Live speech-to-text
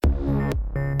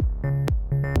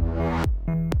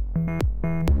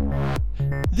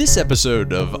This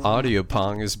episode of Audio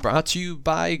Pong is brought to you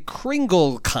by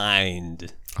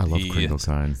Kringlekind. I love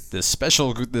Kringlekind.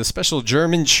 The special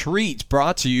German treat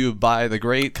brought to you by the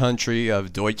great country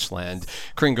of Deutschland.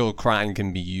 Kringlekind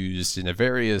can be used in a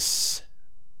various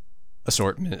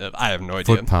assortment of, I have no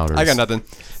idea. Foot powders. I got nothing.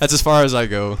 That's as far as I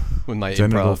go with my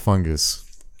Genital improv.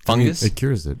 fungus. Fungus? It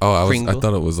cures it. Oh, I Kringle?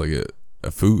 thought it was like a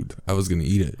food. I was gonna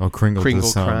eat it. Oh, Kringle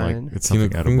does sound Kringlekind. like it's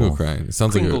something edible. Kringle. It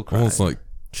sounds like Kringlekind. almost like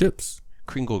chips.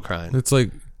 Kringlekind. It's like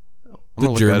I'm the gonna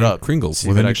look German that up. Kringles. See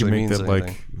Well, if then it you can actually make means that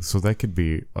anything. like, so that could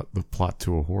be the plot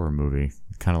to a horror movie,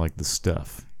 kind of like The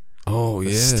Stuff. Oh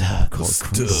yeah, Called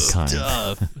Kringlekind.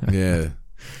 Stuff. yeah.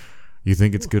 You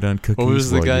think it's good on cookies? What was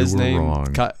the Well, guy's you were name?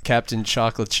 Wrong. Captain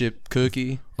Chocolate Chip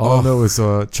Cookie. Oh no, it's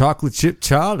Chocolate Chip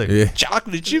Charlie. Yeah.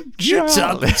 Chocolate Chip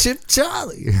Chocolate Chip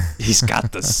Charlie. He's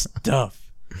got the stuff.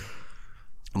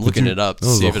 I'm looking it up to That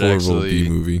was see a if it horrible B actually.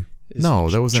 movie. is No,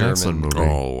 that was an German. excellent movie.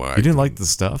 Oh, You didn't like The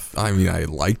Stuff? I mean, I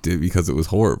liked it because it was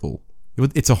horrible.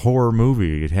 It's a horror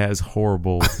movie. It has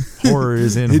horrible. Horror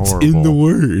is in It's horrible. in the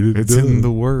word. It's in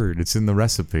the word. It's in the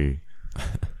recipe.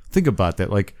 Think about that.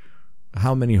 Like,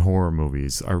 how many horror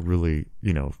movies are really,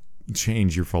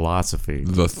 change your philosophy?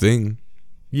 The Thing.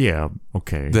 Yeah,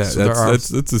 okay. That's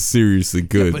a seriously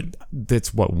good. but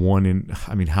that's what one in.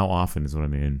 I mean, how often is what I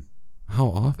mean? How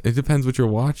often? It depends what you're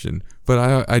watching.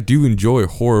 But I do enjoy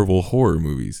horrible horror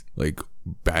movies. Like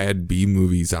bad B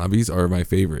movie zombies are my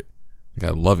favorite. Like,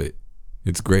 I love it.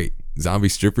 It's great. Zombie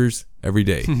strippers every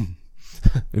day.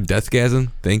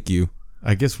 Deathgasm, thank you.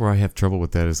 I guess where I have trouble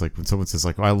with that is like when someone says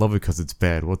like, "Oh, I love it because it's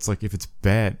bad." Well, it's like if it's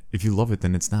bad, if you love it,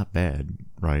 then it's not bad,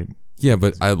 right? Yeah,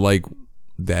 but I like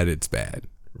that it's bad,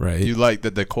 right? You like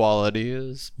that the quality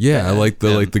is. Yeah, I bad like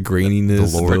the and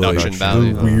graininess, the the, production like,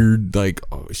 value. the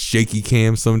weird shaky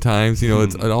cam sometimes. It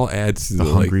all adds to The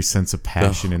the hungry like sense of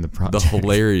passion in the the project.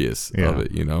 hilarious Yeah. of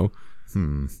it.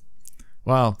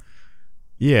 Well,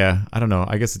 yeah, I don't know.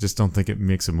 I guess I just don't think it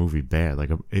makes a movie bad. Like,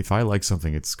 if I like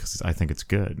something, it's because I think it's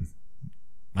good.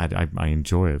 I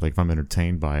enjoy it. Like, if I'm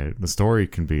entertained by it, the story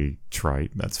can be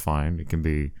trite. That's fine. It can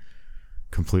be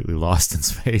completely lost in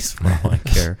space for all I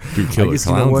care. Do killer I guess,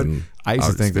 clowns in I used to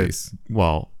outer think space.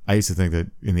 I used to think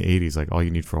that in the 80s, like, all you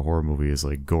need for a horror movie is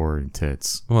like gore and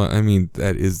tits. Well, I mean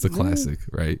that is the classic,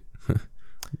 right?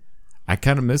 I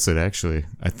kind of miss it, actually.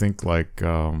 I think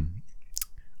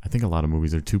I think a lot of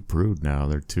movies are too prude now.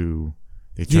 They're too.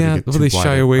 They try to Yeah, get but too they wide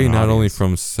shy an away not only audience.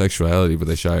 from sexuality, but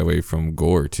they shy away from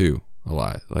gore too a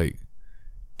lot. Like,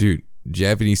 dude,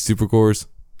 Japanese super gores,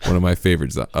 one of my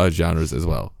favorite genres as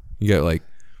well. You got like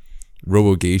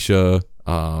Robo Geisha,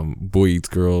 Boy Eats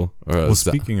Girl. Well,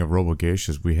 speaking of Robo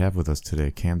Geishas, we have with us today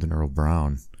Camden Earl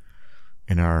Brown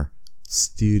in our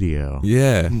studio.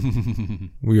 Yeah,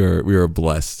 we are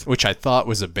blessed. Which I thought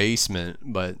was a basement,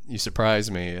 but you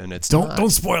surprised me, and it's Don't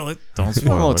not. spoil it. Don't I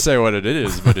spoil won't it. say what it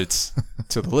is, but it's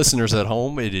to the listeners at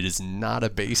home. It is not a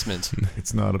basement.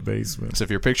 It's not a basement. So if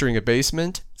you're picturing a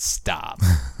basement, stop.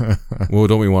 Well,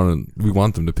 don't we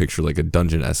want them to picture like a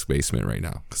dungeon-esque basement right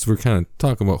now? Because we're kind of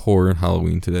talking about horror and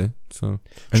Halloween today. So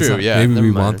True, yeah. maybe never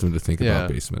we mind. want them to think Yeah, about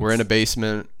basements. we're in a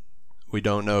basement. We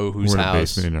don't know whose We're in a house.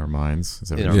 basement in our minds. Is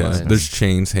that In what our you're Yeah, minds. saying? there's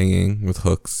chains hanging with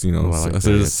hooks. Oh, I like so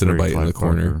there's a that. Cinnabite in Very the Clive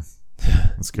corner. Barker.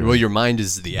 That's good. Well, your mind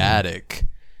is the attic.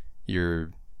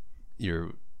 Your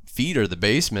feet are the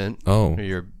basement. Oh, Or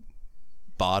your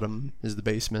bottom is the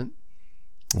basement.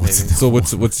 What's maybe. so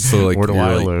what's so like Where do your,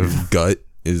 I like, live? gut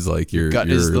is like your Gut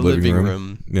your is the living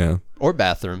room. Yeah, Or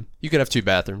bathroom. You could have two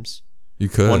bathrooms. you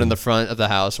could. One in the front of the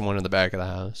house and one in the back of the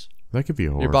house. That could be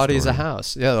a horror. Your body is a story.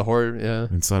 house. Yeah, the horror. Yeah,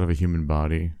 Inside of a human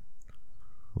body,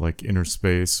 like Inner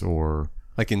Space or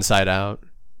like Inside Out,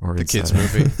 the inside- kids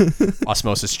movie,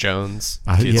 Osmosis Jones,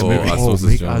 kids yeah, movie. maybe, Osmosis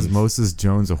make Jones. Osmosis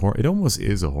Jones a horror. It almost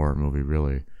is a horror movie,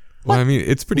 really. Well, I mean,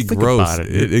 it's pretty Well, think gross. about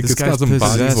It This it's guy's got some body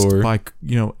possessed horror. by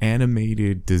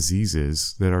animated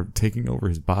diseases that are taking over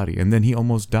his body, and then he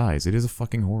almost dies. It is a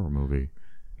fucking horror movie.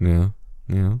 Yeah,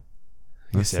 yeah.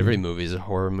 I guess every movie is a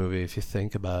horror movie if you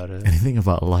think about it. Anything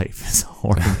about life is a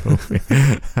horror movie.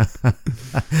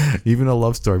 Even a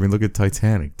love story. I mean, look at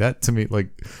Titanic. That to me, like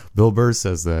Bill Burr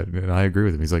says that, and I agree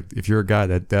with him. He's like, if you're a guy,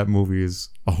 that movie is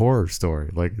a horror story.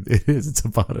 Like it is. It's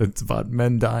about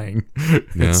men dying.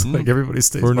 It's Yeah. like everybody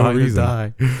stays For no behind to reason.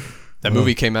 die. That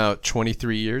movie came out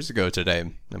 23 years ago today.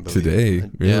 I believe. Today? Yeah, I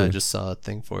Really? just saw a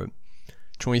thing for it.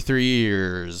 23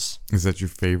 years. Is that your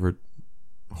favorite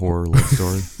horror love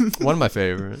story? One of my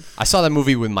favorite. I saw that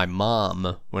movie with my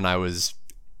mom when I was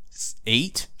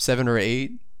 7 or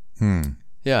 8.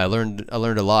 Yeah, I learned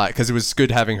a lot because it was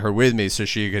good having her with me so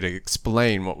she could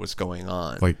explain what was going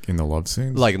on. Like in the love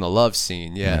scenes? Like in the love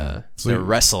scene, yeah. Yeah. So They're you-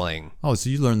 wrestling. Oh, so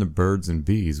you learned the birds and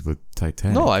bees with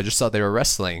Titanic. No, I just thought they were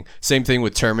wrestling. Same thing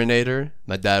with Terminator.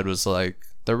 My dad was like,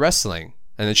 they're wrestling.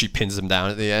 And then she pins him down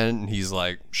at the end, and he's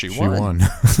like, she She won. won.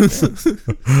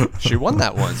 She won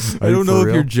that one. I don't know For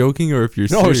if you're real? joking or if you're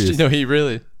No, serious. he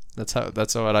really. That's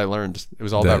what I learned. It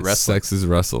was all that about wrestling. sex is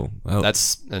wrestle. Oh,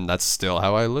 That's still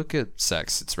how I look at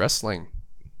sex. It's wrestling.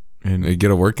 And you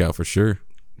get a workout for sure.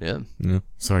 Yeah. Yeah.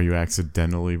 so are you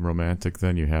accidentally romantic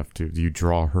then? Do you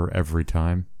draw her every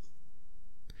time?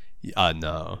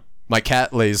 No. My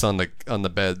cat lays on the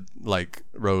bed like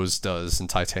Rose does in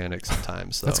Titanic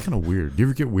sometimes. So. That's kind of weird. Do you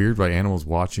ever get weird by animals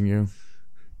watching you?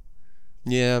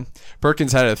 Yeah.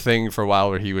 Perkins had a thing for a while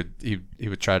where he would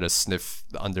try to sniff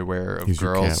the underwear of He's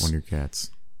your girls. cat, one of your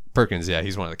cats. Perkins, yeah,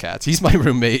 he's one of the cats. He's my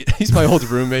roommate. He's my old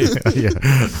roommate. Yeah.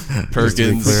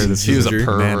 Perkins. Declare this He was a is an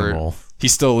pervert. animal. He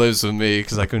still lives with me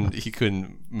because he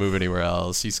couldn't move anywhere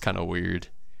else. He's kind of weird.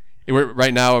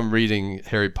 Right now, I'm reading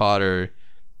Harry Potter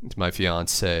to my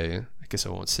fiance. I guess I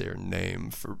won't say her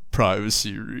name for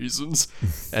privacy reasons.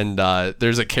 And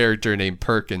there's a character named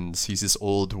Perkins. He's this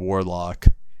old warlock,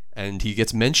 and he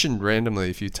gets mentioned randomly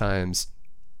a few times.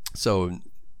 So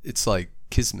it's like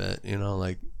kismet,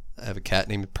 like I have a cat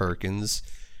named Perkins.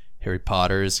 Harry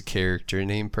Potter is a character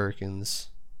named Perkins.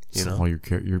 All your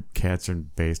cats are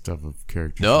based off of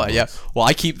characters. No, from yeah. books. Well,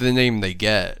 I keep the name they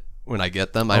get when I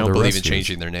get them. I don't the believe in rescues.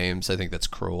 changing their names. I think that's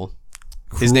cruel.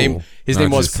 Cool. His name Not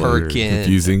was just, like, Perkin.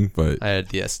 Confusing, but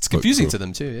Yes, it's confusing cool. to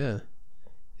them too.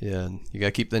 Yeah, yeah. You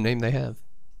gotta keep the name they have.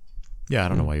 Yeah, I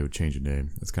don't know why you would change a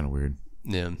name. That's kind of weird.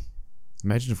 Yeah.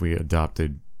 Imagine if we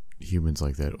adopted humans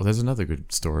like that. Well, there's another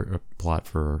good story, a plot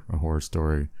for a horror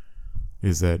story,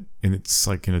 is that, and it's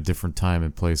like in a different time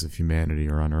and place of humanity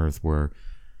or on Earth where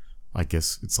I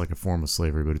guess it's like a form of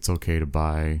slavery, but it's okay to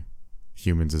buy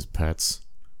humans as pets,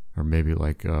 or maybe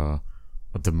like a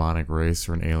demonic race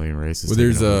or an alien race. well,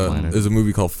 there's a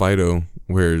movie called Fido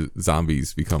where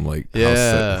zombies become like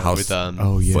Yeah, house with,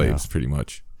 oh yeah, slaves, pretty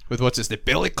much. With what's his name?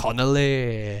 Billy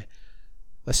Connolly,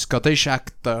 the Scottish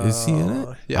actor. Is he in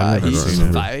it? Yeah, I've never he's seen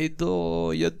it.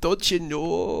 Fido. Don't you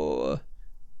know?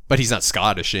 But he's not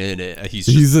Scottish in it. He's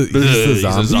He's a a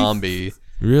zombie? zombie.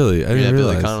 Really, I didn't Yeah, Billy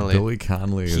realize. Connolly. Billy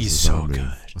Connolly is He's a so zombie,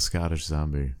 good. a Scottish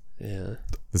zombie. Yeah.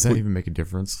 Does that even make a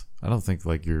difference? I don't think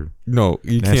like you're. No,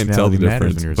 you can't tell the Nationality matters when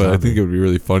difference. you're a But I zombie. think it would be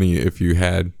really funny if you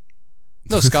had.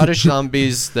 No, Scottish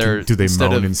zombies. They're Do they instead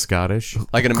moan of in Scottish?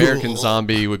 like an American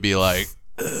zombie would be like,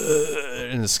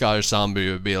 and the Scottish zombie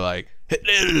would be like.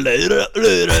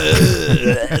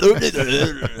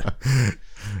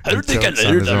 Jokes on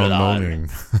his own moaning.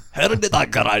 That's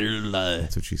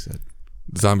That's what she said.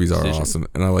 Zombies are Decision. awesome,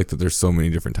 and I like that there's so many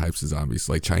different types of zombies.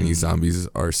 Like Chinese zombies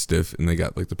are stiff, and they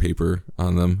got like the paper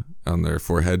on them on their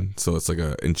forehead, so it's like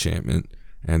a enchantment.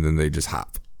 And then they just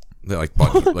hop, they like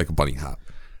bunny, like a bunny hop.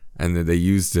 And then they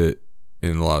used it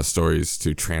in a lot of stories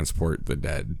to transport the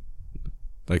dead.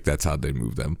 Like that's how they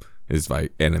move them, is by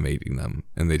animating them,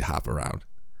 and they'd hop around.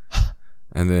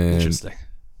 And then interesting.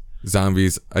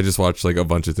 zombies, I just watched like a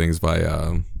bunch of things by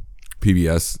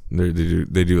PBS.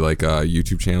 They do like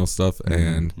YouTube channel stuff,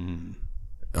 and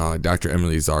Dr.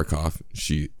 Emily Zarkov,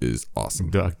 she is awesome.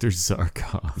 Dr.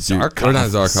 Zarkov. Zarkov. Or not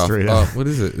Zarkov. Straight up. What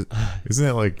is it? Isn't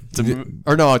that like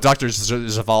Or no, Dr.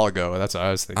 Zhivago. That's what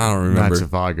I was thinking. I don't not remember.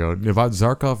 Zhivago?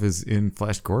 Zarkov is in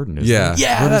Flash Gordon, isn't Yeah. he?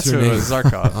 Yeah, What is that's her what it name? was.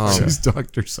 Zarkov. Um, She's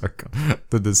Dr. Zarkov,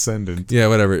 the descendant. Yeah,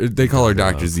 whatever. They call her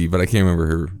Dr. Z, but I can't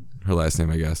remember her last name,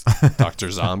 I guess. Dr.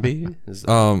 Zombie? Is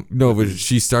No, but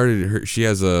she started her. She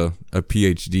has a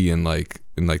PhD in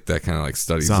that kind of like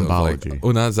studies of like, Zombology.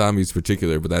 oh, not zombies in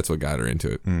particular, but that's what got her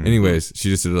into it. Anyways, she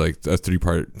just did like a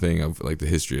 3-part thing of like the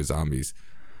history of zombies,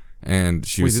 and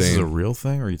she Wait, was this saying, is a real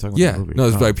thing, or are you talking about yeah, the movie? no,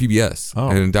 it's Oh. by PBS, Oh.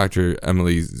 and Dr.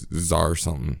 Emily Czar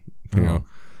something, you know.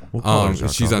 We'll call her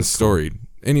Zarkov. She's on That's cool. Storied.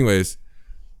 Anyways,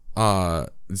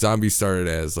 zombies started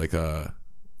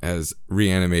as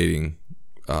reanimating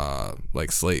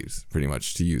like slaves, pretty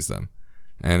much, to use them,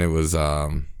 and it was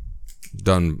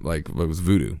done like it was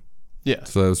voodoo. yeah.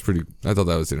 So that was pretty. I thought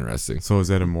that was interesting. So is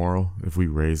that immoral if we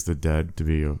raise the dead to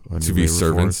be a new To be labor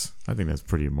servants? force? I think that's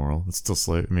pretty immoral. It's still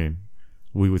slave. I mean,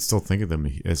 we would still think of them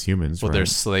as humans, Well, right? they're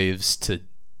slaves to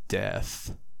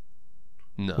death.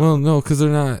 No. Well, no, because they're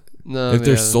not. no, If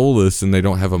they're yeah. soulless and they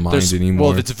don't have a mind There's- anymore.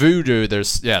 Well, if it's voodoo, they're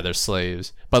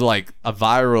slaves. But like a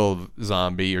viral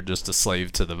zombie, you're just a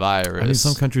slave to the virus. I mean,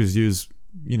 some countries use,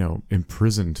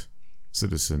 imprisoned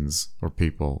citizens or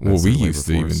people. well, as we their labor used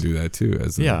to even force. do that too.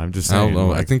 As Yeah, I'm just I don't saying,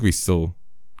 know. I like- think we still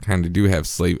kind of do have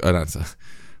slave. Not,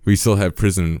 we still have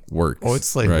prison work. Oh, it's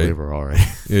slave right? labor already.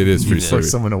 It is pretty You force slave.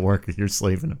 someone to work, you're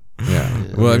slaving them. Yeah.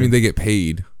 Well, I mean, they get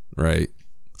paid, right?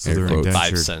 So Air they're quotes.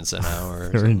 indentured. 5 cents an hour. or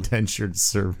They're something. indentured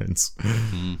servants.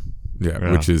 Yeah,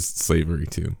 Yeah. which is slavery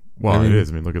too. Well, I mean- it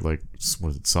is. I mean, look at like what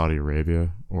is it, Saudi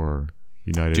Arabia or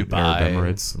United Dubai. Arab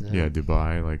Emirates. Yeah. Yeah,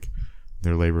 Dubai. Like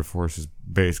their labor force is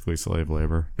basically slave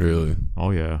labor. Really? Oh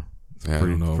yeah, Yeah, I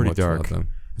pretty- don't know pretty much dark. about them.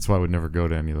 that's why I would never go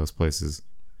to any of those places.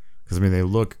 Because I mean, they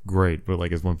look great, but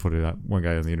like as one put it, out, one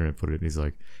guy on the internet put it, he's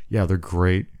like, "Yeah, they're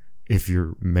great if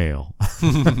you're male,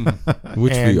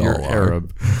 Which and we you're all are.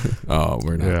 Arab." Oh,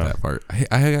 we're not Yeah. that part.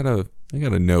 I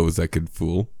got a nose that could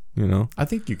fool. You know? I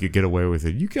think you could get away with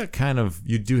it. You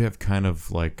do have kind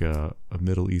of like a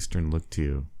Middle Eastern look to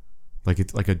you, like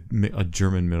it's like a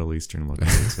German Middle Eastern look. I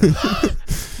would say.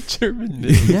 German.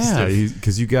 Yeah,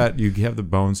 because you have the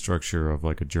bone structure of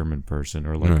like a German person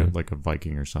or like Right. like a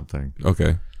Viking or something.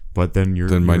 Okay. But then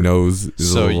Then my nose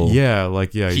is So a little. yeah,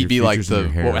 He'd your be like features and the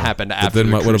your hair. what happened But after then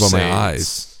the what about my Crusades.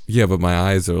 eyes? Yeah, but my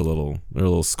eyes are a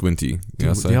little squinty. You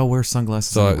know, They all wear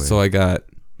sunglasses. so anyway. so I got.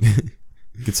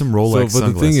 Get some Rolex. So, but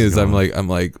the thing sunglasses is,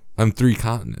 going. I'm 3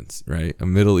 continents, right?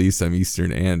 I'm Middle East, I'm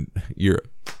Eastern, and Europe.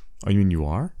 Oh, you mean you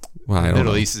are? Well, I don't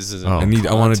Middle know. East is. Oh.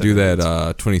 I want to do that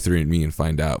 23andMe and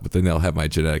find out, but then they'll have my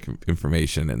genetic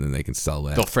information, and then they can sell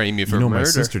They'll that, frame you for You know, murder. my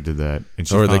sister did that, and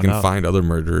she or they found can out, find other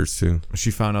murderers too.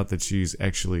 She found out that she's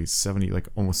actually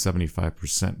almost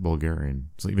 75% Bulgarian.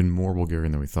 So even more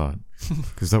Bulgarian than we thought,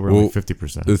 because that were Well, only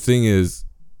 50%. The thing is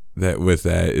that with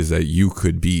that is that you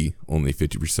could be only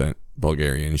 50%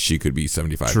 Bulgarian, she could be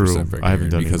 75% True. Bulgarian I haven't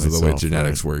done it because of the way myself,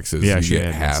 genetics right. works. Is Yeah, you she get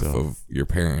had half myself. of your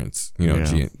parents,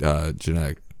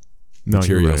 genetic No, you're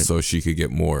material, right. so she could get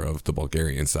more of the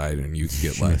Bulgarian side, and you could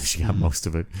get less. She got most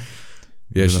of it.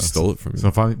 Yeah, she know, stole it from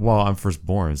So me. I'm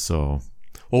firstborn, so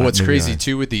Well, what's maybe crazy I-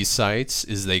 too with these sites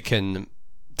is they can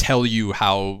tell you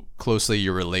how closely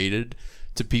you're related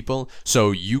to people.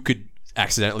 So you could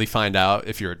accidentally find out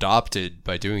if you're adopted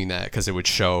by doing that because it would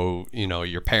show,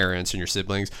 your parents and your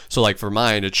siblings. So like for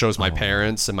mine, it shows my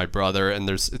parents and my brother, and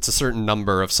it's a certain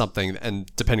number of something, and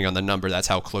depending on the number, that's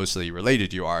how closely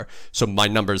related you are. So my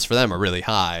numbers for them are really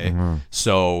high.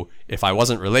 So if I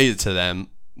wasn't related to them,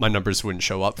 my numbers wouldn't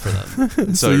show up for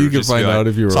them. So it you would can just be find out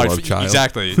if you were a I'd love child.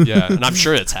 Exactly, yeah. And I'm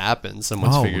sure it's happened.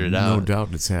 Someone's figured it out. No doubt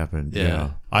it's happened. Yeah. Yeah.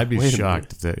 I'd be Wait a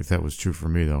shocked if that was true for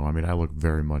me, though. I mean, I look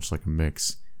very much like a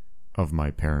mix of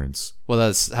my parents. Well,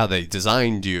 that's how they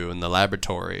designed you in the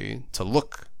laboratory to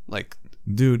look like.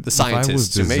 Dude, The if I was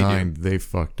scientists who made you. designed, they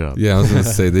fucked up. Yeah, I was gonna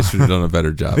say they should have done a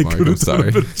better job, Mark. I'm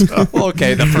sorry. Well,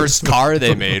 okay, the first car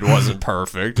they made wasn't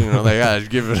perfect. They gotta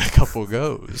give it a couple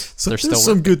goes. So They're there's still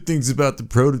some good things about the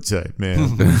prototype, man.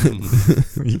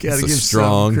 You gotta It's a give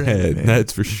strong some credit, head, man.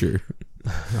 that's for sure.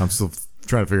 I'm still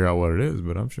trying to figure out what it is,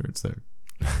 but I'm sure it's there.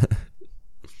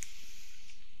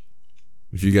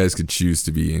 If you guys could choose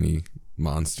to be any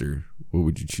monster, what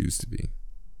would you choose to be?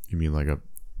 You mean like a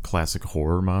classic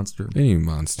horror monster? Any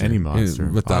monster. Any monster. Any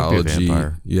I'd be a mythology.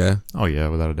 vampire. Yeah. Oh yeah,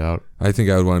 without a doubt. I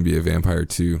think I would want to be a vampire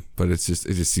too, but it just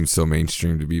seems so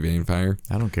mainstream to be vampire.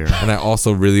 I don't care. And I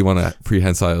also really want a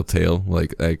prehensile tail,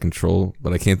 like I control,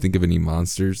 but I can't think of any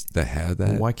monsters that have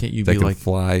that. Why can't you that be can like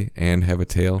fly and have a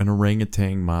tail? an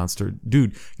orangutan monster?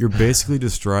 Dude, you're basically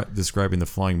describing the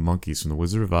flying monkeys from the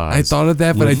Wizard of Oz. I thought of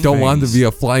that, but I with don't want to fangs. be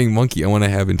a flying monkey. I want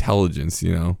to have intelligence,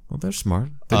 Well, they're smart.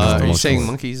 Are you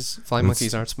Monkeys. saying flying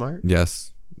monkeys aren't smart?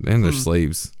 Yes, and they're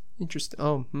slaves. Interesting.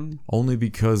 Oh, Only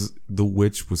because the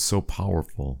witch was so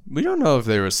powerful. we don't know if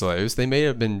they were slaves. They may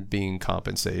have been being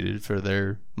compensated for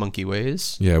their monkey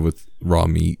ways. Yeah, with raw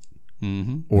meat.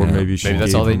 Mm-hmm. Or Yeah. maybe she Maybe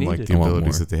that's gave all they them like needed. the I want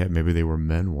abilities more. that they had. Maybe they were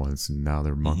men once, and now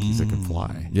they're monkeys that can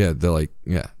fly. Yeah, they're like,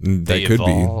 that They could be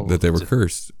evolved. that they were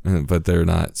cursed, but they're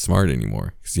not smart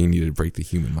anymore because you need to break the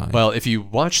human mind. Well, if you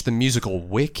watch the musical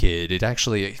Wicked, it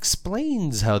actually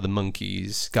explains how the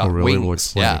monkeys got Oh, really? wings. We'll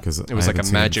explain it, yeah, 'cause it was I like haven't a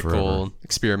seen it magical forever.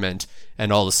 experiment,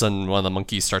 and all of a sudden, one of the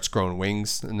monkeys starts growing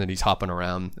wings, and then he's hopping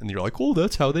around, and you're like, "Oh,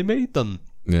 that's how they made them."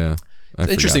 yeah, I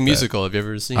Interesting forgot that. musical. Have you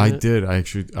ever seen I it? did. I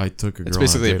took a girl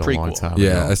basically on a a date a long prequel. time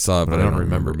Yeah, ago, I saw it, but I don't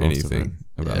remember most of anything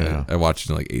it. about Yeah. it. I watched it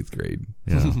in like 8th grade.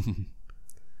 Yeah,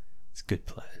 It's a good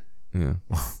play. Yeah,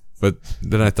 but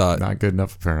then I thought not good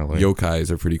enough apparently. yokais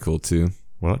are pretty cool too.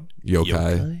 What?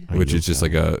 Yokai, Yokai? which is just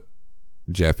like a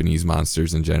Japanese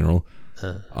monsters in general.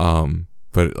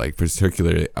 But like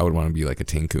particularly, I would want to be like a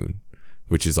Tenkoon,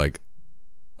 which is like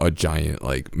a giant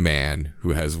like man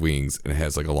who has wings and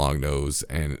has like a long nose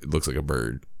and it looks like a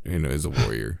bird and is a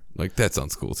warrior. Like that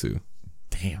sounds cool too.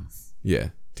 Damn. Yeah,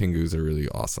 Tengus are really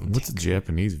awesome. What's a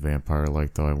Japanese vampire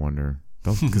like, though? I wonder.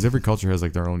 Because every culture has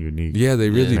like their own unique. Yeah, they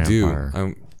really Vampire.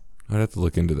 do. I'd have to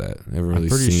look into that. I haven't really I'm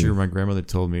pretty seen sure my grandmother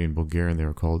told me in Bulgarian they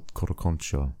were called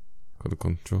korokoncho,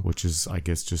 Control. which is, I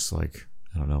guess, just like,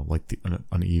 I don't know, like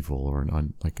an evil or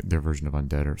like their version of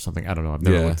undead or something. I don't know. I've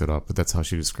never looked it up, but that's how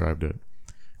she described it.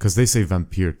 Because they say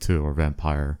vampire too, or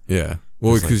vampire. Yeah.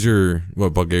 Well, It's because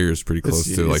Bulgaria is pretty close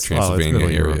to like Transylvania middle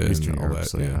area Europe, Eastern and all Europe, that.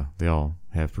 so Yeah. they all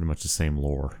have pretty much the same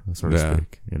lore, so to Yeah.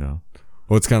 speak. You know,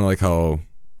 Well, it's kind of like how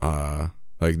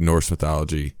like Norse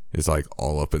mythology is like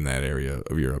all up in that area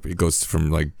of Europe. It goes from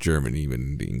like Germany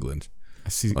even to England. I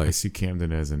see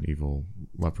Camden as an evil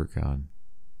leprechaun.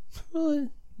 Well,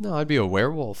 no, I'd be a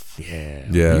werewolf. Yeah,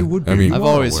 Yeah. You would be. I mean, You I've are a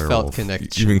always felt werewolf.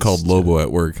 connected. You've been called Lobo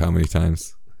at work how many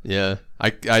times? Yeah,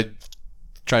 I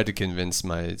tried to convince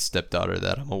my stepdaughter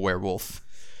that I'm a werewolf.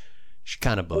 She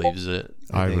kind of believes it.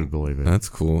 I think. would believe it. That's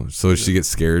cool. So does she get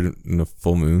scared in a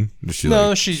full moon? Does she No,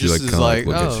 like, she just is kinda, like,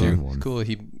 look at oh, you? cool.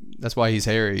 That's why he's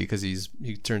hairy, because he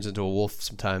turns into a wolf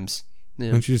sometimes. Why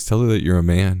Yeah, don't you just tell her that you're a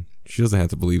man? She doesn't have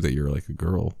to believe that you're like a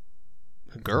girl.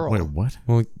 a girl. Wait, what?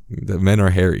 Well, that men are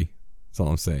hairy. That's all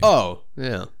I'm saying. Oh,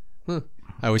 yeah. Huh.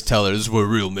 I always tell her this is what a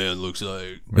real man looks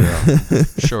like. Yeah.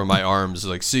 Show her my arms,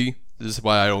 like, see, this is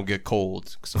why I don't get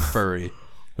cold, because I'm furry.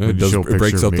 It, does, Show a it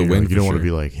breaks picture up of the me, wind. like, you don't want to sure.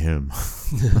 be like him.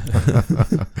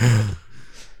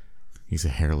 He's a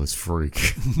hairless freak.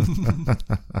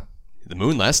 The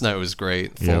moon last night was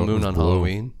great. Full Yeah, it moon was on blue.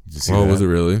 Halloween. Did you see Oh, that? was it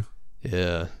really?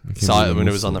 Yeah. can't Saw it believe when it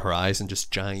it was was on the horizon,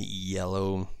 just giant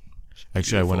yellow.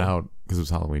 Actually, I went Beautiful. out because it was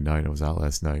Halloween night. I was out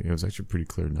last night. It was actually a pretty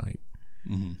clear night.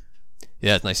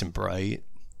 Yeah, it's nice and bright.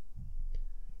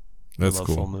 That's love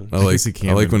full cool. moon. I I like can see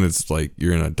I like Camden. when it's like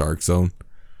you're in a dark zone,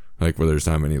 like where there's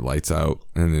not many lights out,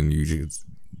 and then you just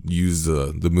use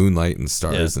the moonlight and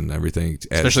stars and everything.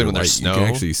 To add Especially to when the there's light. You snow.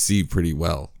 can actually see pretty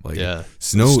well. Like Yeah.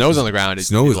 snow's on the ground.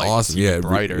 Snow is like, awesome. even Yeah,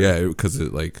 brighter. yeah, because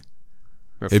it like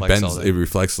Reflects it bends, all that. it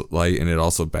reflects light, and it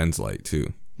also bends light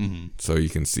too, Mm-hmm. so you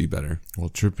can see better. Well,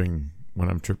 tripping when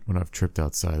I've tripped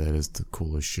outside, that is the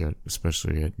coolest shit,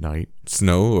 especially at night.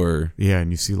 Snow or Yeah,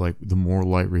 and you see like the more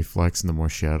light reflects and the more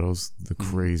shadows, the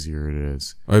crazier it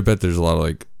is. I bet there's a lot of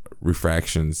like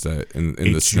refractions that in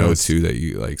the It's snow just- too that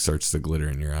you like starts to glitter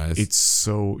in your eyes. It's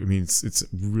so. I mean, it's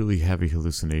really heavy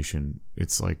hallucination.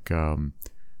 It's like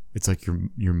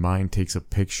your mind takes a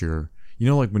picture. You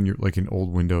know, like when you're like in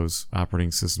old Windows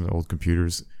operating systems, old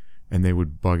computers, and they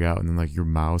would bug out, and then like your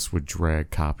mouse would drag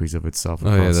copies of itself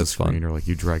across Oh, yeah, the that's screen, fun. or like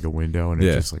you drag a window and it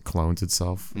Yeah. just like clones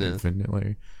itself Yeah.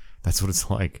 infinitely. That's what it's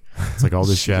like. It's like all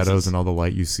the shadows and all the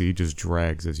light you see just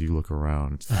drags as you look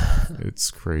around.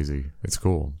 It's crazy. It's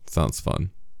cool. Sounds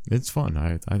fun. It's fun.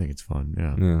 I think it's fun.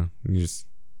 Yeah. Yeah,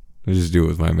 I just do it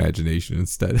with my imagination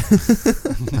instead.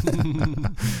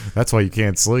 That's why you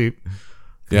can't sleep.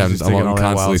 Yeah, You're just I'm thinking all that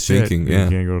wild constantly shit, thinking. and Yeah. you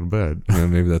can't go to bed. Yeah,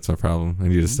 maybe that's my problem. I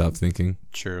need to stop thinking.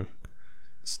 True.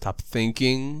 Stop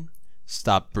thinking.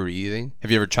 Stop breathing.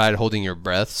 Have you ever tried holding your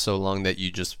breath so long that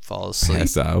you just fall asleep?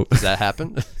 Pass out. Does that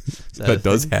happen? Is a That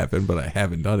does thing? happen, but I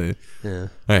haven't done it. Yeah.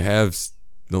 I have.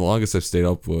 The longest I've stayed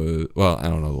up was, well, I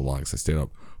don't know the longest I stayed up,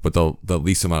 but the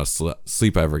least amount of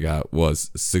sleep I ever got was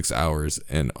 6 hours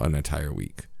in an entire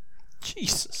week.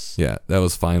 Jesus. Yeah, that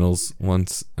was finals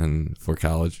once and for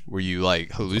college. Were you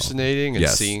like hallucinating and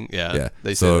Yes. seeing? Yeah. Yeah.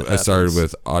 They say So that I started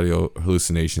happens. with audio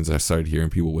hallucinations. I started hearing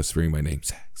people whispering my name,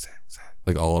 Zach, Zach, Zach,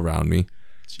 like all around me.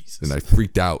 Jesus. And I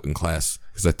freaked out in class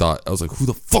because I was like, who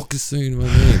the fuck is saying my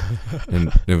name?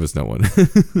 And it was no one.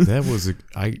 That was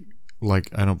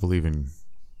I don't believe in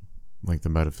like the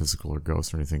metaphysical or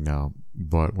ghosts or anything now,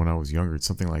 but when I was younger,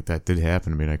 something like that did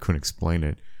happen to me and I couldn't explain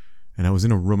it. And I was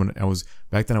in a room and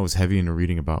back then I was heavy into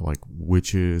reading about like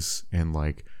witches and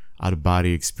like out of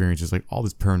body experiences, like all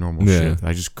this paranormal Yeah. shit that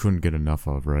I just couldn't get enough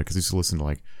of, right? Because I used to listen to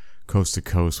like Coast to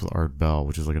Coast with Art Bell,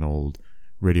 which is like an old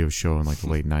radio show in like the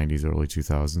late 90s, early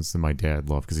 2000s that my dad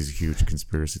loved because he's a huge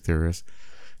conspiracy theorist.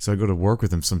 So I go to work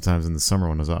with him sometimes in the summer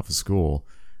when I was off of school,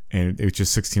 and it was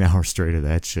just 16 hours straight of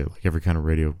that shit, like every kind of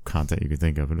radio content you could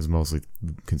think of, and it was mostly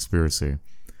conspiracy.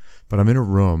 But I'm in a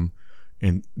room,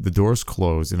 and the door's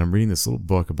closed, and I'm reading this little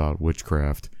book about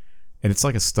witchcraft, and it's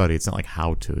like a study. It's not like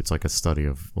how to. It's like a study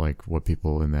of like what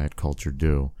people in that culture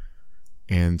do.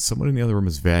 And someone in the other room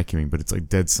is vacuuming, but it's like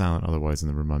dead silent otherwise in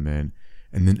the room I'm in.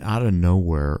 And then out of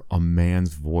nowhere, a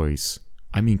man's voice,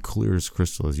 I mean clear as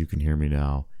crystal as you can hear me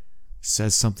now,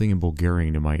 says something in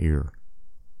Bulgarian in my ear.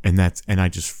 And I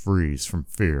just freeze from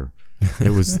fear. It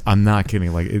was, I'm not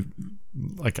kidding,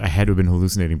 like I had to have been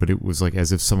hallucinating, but it was like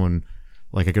as if someone,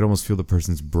 like I could almost feel the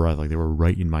person's breath, like they were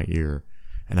right in my ear.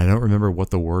 and I don't remember what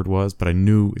the word was, but I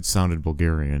knew it sounded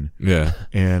Bulgarian. Yeah.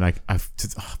 And I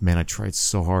tried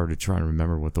so hard to try and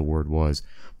remember what the word was,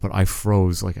 but I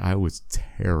froze. Like, I was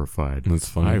terrified. That's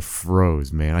funny. I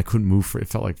froze, man. I couldn't move it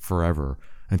felt like forever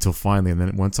until finally, and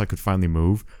then once I could finally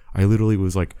move, I literally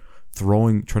was like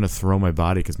trying to throw my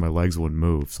body because my legs wouldn't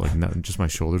move. So like just my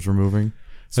shoulders were moving.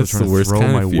 So That's the worst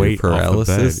kind of fear,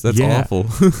 paralysis. That's awful.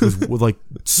 It was like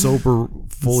sober,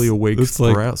 fully awake It's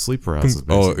like- sleep paralysis.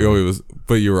 Oh, Basically. it was,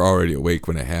 but you were already awake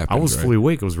when it happened. I was right? fully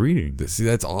awake. I was reading. See,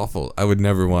 that's awful. I would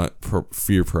never want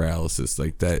fear paralysis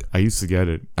like that. I used to get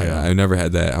it. I never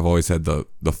had that. I've always had the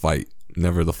fight,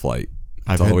 never the flight. It's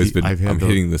I've had always the- been. I've had I'm the-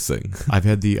 hitting this thing. I've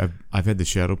had the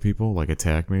shadow people like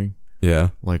attack me. Yeah.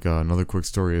 Like another quick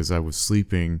story is I was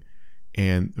sleeping,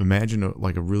 and imagine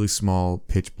like a really small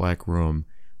pitch black room,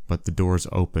 but the door's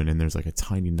open and there's like a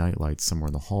tiny nightlight somewhere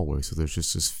in the hallway. So there's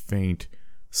just this faint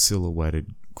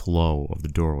silhouetted glow of the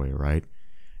doorway, right?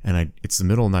 And it's the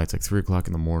middle of the night, it's like 3:00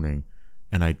 in the morning,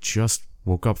 and I just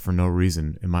woke up for no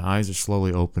reason, and my eyes are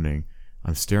slowly opening.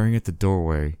 I'm staring at the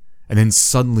doorway, and then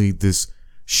suddenly this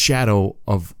shadow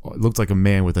of it looked like a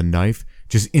man with a knife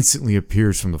just instantly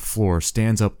appears from the floor,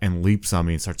 stands up and leaps on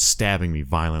me and starts stabbing me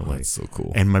violently. That's so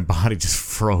cool. And my body just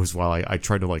froze while I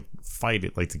tried to like fight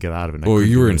it, like to get out of it. and I Well, couldn't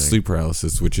you do were in anything. sleep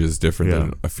paralysis, which is different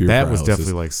than a fear That paralysis. was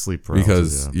definitely like sleep paralysis.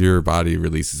 because yeah. your body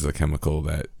releases a chemical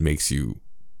that makes you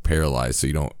paralyzed, so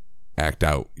you don't act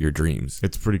out your dreams.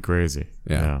 It's pretty crazy.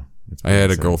 Yeah. It's I had a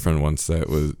pretty insane. girlfriend once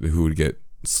who would get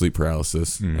sleep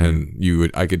paralysis,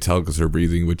 and I could tell because her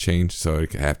breathing would change, so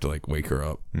I'd have to like wake her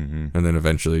up, and then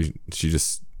eventually she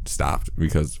just stopped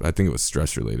because I think it was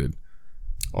stress related.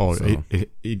 Oh, So-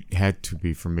 it had to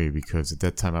be for me because at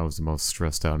that time I was the most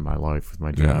stressed out in my life with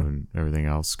my job and everything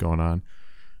else going on,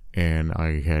 and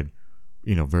I had,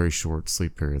 very short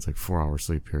sleep periods, like 4-hour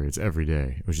sleep periods every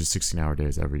day. It was just 16-hour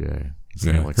days every day.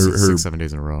 So, Yeah. like Her- 6-7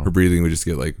 days in a row. Her breathing would just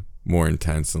get like more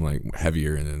intense and like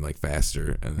heavier, and then like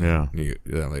faster, and then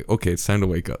I'm like, okay, it's time to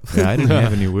wake up. Yeah, I didn't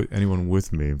have anyone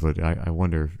with me, but I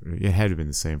wonder, it had to have been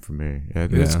the same for me.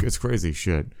 It's crazy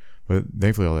shit, but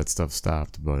thankfully all that stuff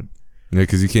stopped. But Yeah,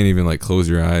 because you can't even like close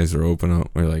your eyes or open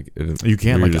up, or like you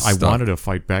can't. you're Like just I stuck. wanted to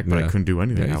fight back, but I Yeah. couldn't do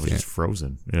anything. Yeah, you I was can't. just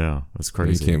frozen. Yeah, that's You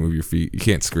crazy. can't move your feet. You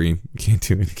can't scream. You can't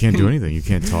do anything. You can't do anything. You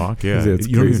can't talk. Yeah, Yeah, it's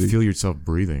you don't even crazy. feel yourself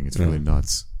breathing. It's really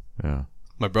nuts. Yeah.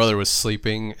 My brother was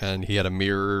sleeping and he had a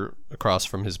mirror across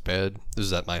from his bed. This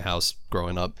was at my house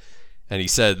growing up. And he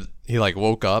said he like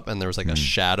woke up and there was like a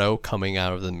shadow coming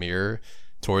out of the mirror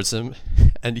towards him.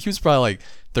 And he was probably like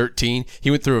 13. He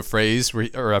went through a phase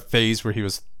where he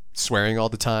was swearing all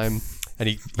the time. And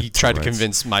he tried to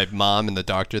convince my mom and the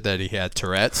doctor that he had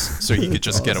Tourette's so he could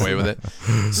just get away with it.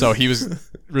 So he was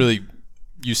really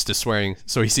used to swearing.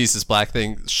 So he sees this black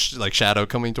thing, like shadow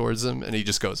coming towards him, and he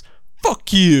just goes,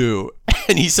 "Fuck you!"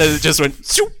 And he said it just went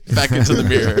swoop, back into the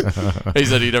mirror. He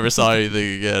said he never saw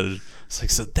anything again. It's like,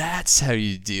 so that's how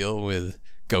you deal with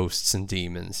ghosts and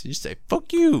demons. You just say,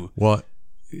 "Fuck you." Well,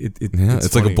 Yeah,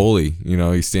 it's like funny. a bully.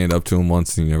 You stand up to him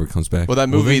once and he never comes back. Well, that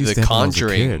Well, movie, they used The to have when I was a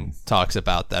Conjuring, kid. talks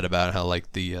about that, about how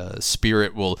like the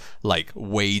spirit will like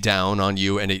weigh down on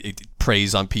you, and it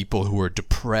preys on people who are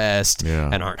depressed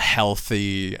and aren't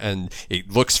healthy, and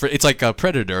it's like a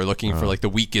predator looking for like the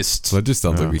weakest. So that just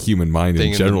sounds like the human mind Thing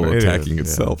in in the general brain. attacking It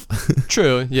is, itself.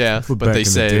 True, yeah, But but back they in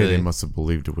say the day, that- they must have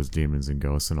believed it was demons and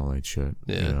ghosts and all that shit.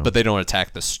 yeah, but they don't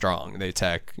attack the strong. They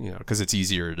attack, because it's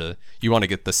easier to. You want to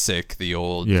get the sick, the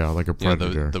old, like a you know,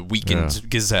 predator. the weakened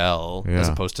gazelle, as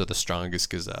Yeah. opposed to the strongest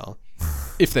gazelle.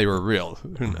 If they were real,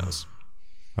 who knows?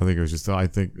 I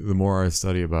think the more I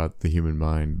study about the human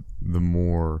mind, the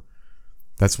more.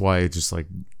 That's why it just like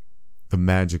the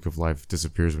magic of life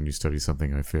disappears when you study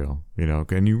something. I feel,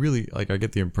 and you really like. I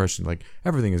get the impression like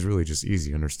everything is really just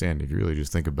easy to understand if you really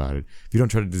just think about it. If you don't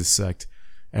try to dissect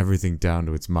everything down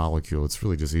to its molecule, it's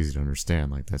really just easy to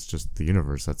understand. Like that's just the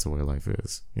universe. That's the way life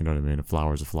is. You know what I mean? A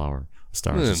flower is a flower. A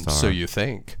star is a star. So you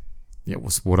think. Yeah.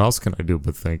 What else can I do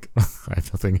but think? I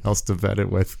have nothing else to vet it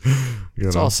with.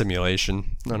 It's all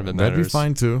simulation. None of it That'd matters. be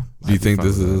fine too. Do you think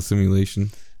this is a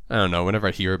simulation? I don't know. Whenever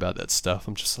I hear about that stuff,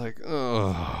 I'm just like,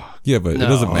 oh. Yeah, but No. it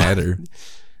doesn't matter.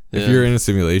 Yeah. If you're in a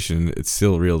simulation, it's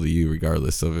still real to you,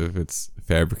 regardless of if it's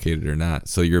fabricated or not.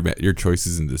 So your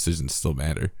choices and decisions still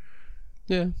matter.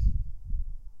 Yeah.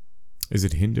 Is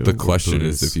it Hindu? The or question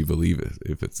is Buddhist? if you believe it,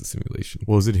 if it's a simulation.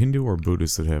 Well, is it Hindu or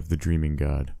Buddhist that have the dreaming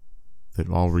god? That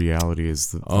all reality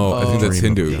is the Oh, I think that's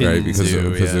dream of Hindu, the god. right? Because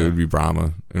Hindu, it yeah. would be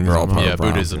Brahma, and we're all part Yeah, of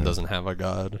Brahma. Buddhism doesn't have a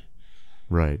god.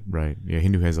 Right. Yeah,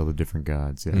 Hindu has all the different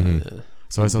gods. Yeah. Mm-hmm. Yeah.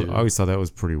 So I always thought that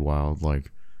was pretty wild. Like,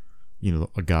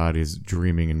 a god is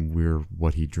dreaming and we're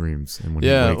what he dreams. And when he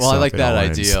Yeah, wakes well, I up, like it that all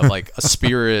idea ends. of like a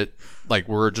spirit, like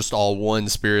we're just all one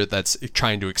spirit that's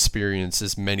trying to experience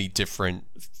as many different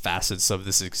facets of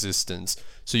this existence.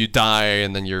 So you die,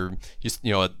 and then this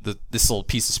little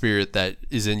piece of spirit that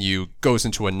is in you goes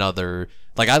into another.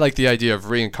 Like, I like the idea of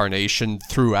reincarnation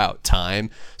throughout time.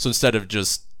 So instead of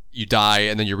just you die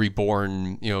and then you're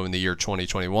reborn, in the year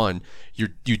 2021,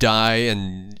 you die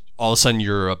and all of a sudden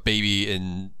you're a baby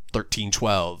in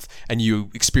 1312, and you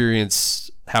experience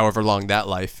however long that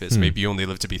life is. Maybe you only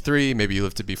live to be 3, maybe you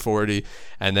live to be 40,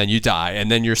 and then you die,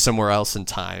 and then you're somewhere else in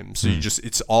time. So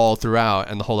it's all throughout,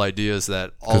 and the whole idea is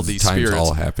that all 'Cause these time's spirits,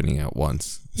 all happening at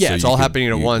once. yeah, So it's you all can- happening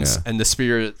at you- once, yeah. and the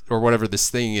spirit or whatever this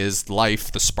thing is,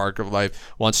 life, the spark of life,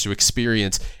 wants to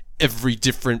experience every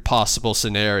different possible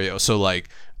scenario. So like,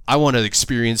 I want to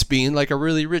experience being like a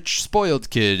really rich, spoiled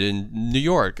kid in New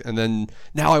York, and then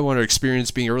now I want to experience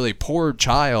being a really poor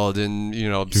child in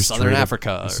You're Southern straight up-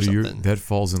 Africa or so something. that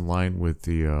falls in line with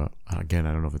the again,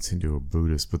 I don't know if it's Hindu or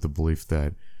Buddhist, but the belief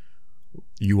that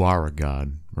you are a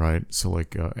god, right? So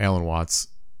like Alan Watts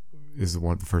is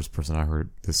the first person I heard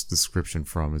this description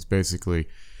from. Is basically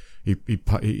he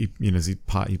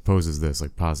poses this,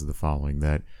 like, posits the following,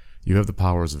 that you have the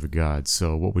powers of a god.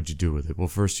 So what would you do with it? Well,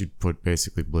 first you'd put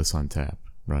basically bliss on tap,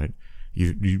 right?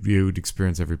 You would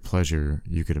experience every pleasure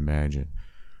you could imagine.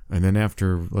 And then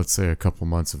after, let's say, a couple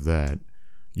months of that,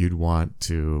 you'd want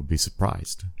to be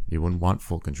surprised. You wouldn't want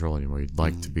full control anymore. You'd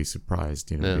like to be surprised,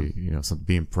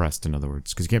 be impressed, in other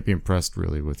words. Because you can't be impressed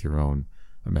really with your own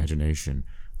imagination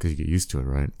because you get used to it,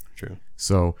 right? True.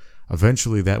 So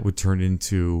eventually that would turn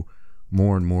into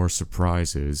more and more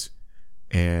surprises.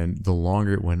 And the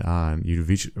longer it went on, you'd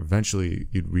reach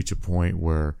a point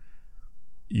where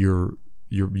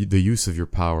the use of your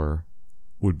power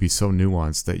would be so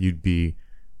nuanced that you'd be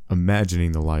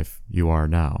imagining the life you are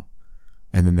now,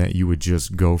 and then that you would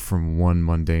just go from one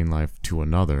mundane life to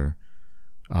another,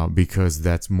 because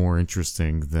that's more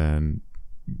interesting than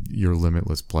your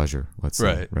limitless pleasure. Let's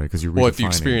say, right? Because you're well, if you redefining.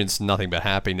 experience nothing but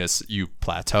happiness, you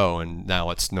plateau, and now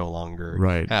it's no longer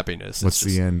Right. happiness. What's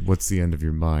the end? What's the end of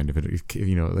your mind? If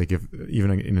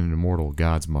even in an immortal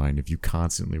God's mind, if you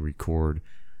constantly record,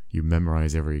 you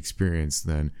memorize every experience,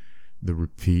 then the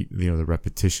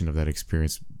repetition of that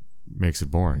experience makes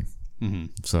it boring. Mm-hmm.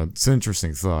 So it's an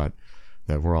interesting thought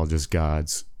that we're all just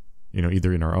gods,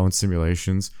 either in our own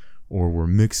simulations, or we're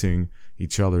mixing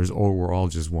each other's, or we're all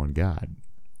just one god.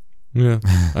 Yeah,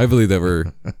 I believe that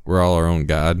we're all our own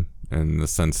god, in the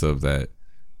sense of that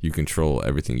you control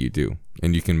everything you do,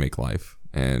 and you can make life.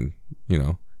 And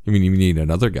you need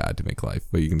another god to make life,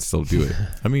 but you can still do it.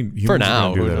 I mean, humans For are now,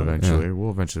 gonna do that yeah. eventually.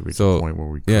 We'll eventually reach So, a point where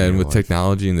we Yeah, and create with life.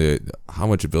 technology and how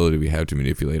much ability we have to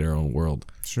manipulate our own world,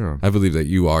 Sure. I believe that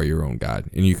you are your own god,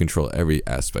 and you control every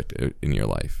aspect in your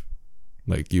life.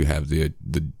 Like, you have the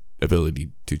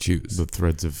ability to choose. The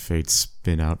threads of fate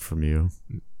spin out from you.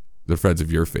 The threads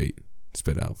of your fate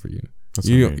spit out for you. That's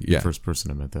You- what I mean. yeah. The first person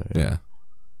I meant that. Yeah,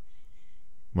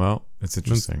 Well, it's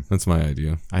interesting. that's my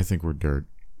idea. I think we're dirt.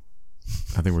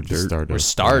 I think we're just Dirt? stardust. We're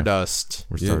stardust.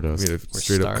 We're Yeah, stardust. made of We're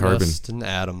straight up carbon. stardust and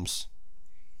atoms.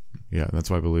 Yeah, that's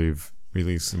why I believe, at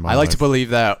least in my I like to life, believe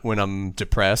that when I'm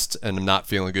depressed and I'm not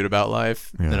feeling good about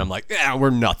life, Yeah. then I'm like, we're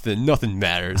nothing. Nothing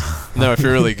matters. And then I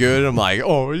feel really good. I'm like,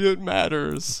 oh, it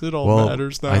matters. It all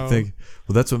matters now. I think,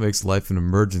 that's what makes life an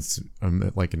emergency,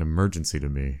 like an emergency to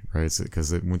me, right?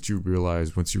 Because once you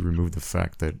realize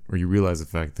the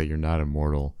fact that you're not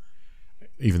immortal,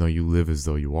 even though you live as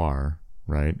though you are,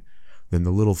 right? Then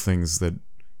the little things that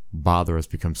bother us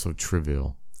become so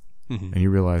trivial. Mhm. And you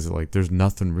realize that, like, there's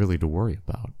nothing really to worry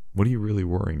about. What are you really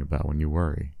worrying about when you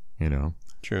worry,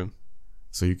 True.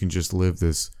 So you can just live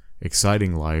this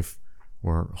exciting life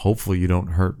where hopefully you don't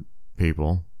hurt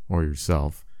people or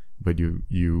yourself, but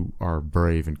you are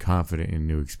brave and confident in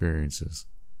new experiences.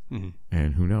 hmm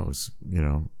And who knows,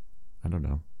 I don't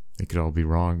know. It could all be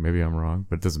wrong. Maybe I'm wrong,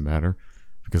 but it doesn't matter,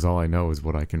 because all I know is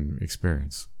what I can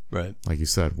experience. Right. Like you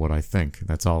said, what I think.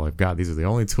 That's all I've got. These are the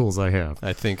only tools I have.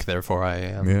 I think, therefore I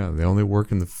am. Yeah, they only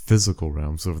work in the physical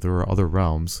realm. So if there were other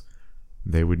realms,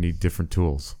 they would need different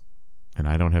tools, and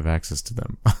I don't have access to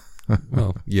them.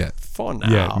 Well, yet. For now.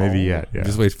 Yeah, maybe yet. Yeah.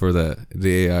 Just wait for the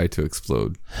AI to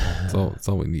explode. That's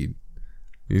all we need.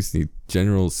 We just need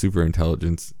general super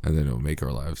intelligence, and then it'll make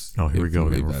our lives. Oh, here we go.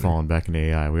 infinitely We're better. falling back into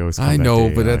AI. We always. Come I back know,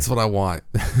 to but AI. that's what I want.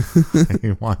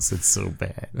 He wants it so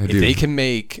bad. I If do. they can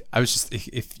make,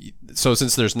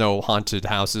 since there's no haunted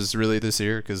houses really this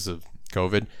year because of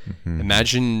COVID,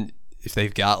 imagine if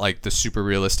they've got like the super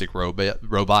realistic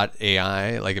robot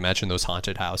AI. Like, imagine those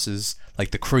haunted houses,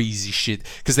 like the crazy shit,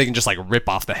 because they can just like rip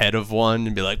off the head of one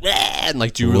and be like, "Wah!" and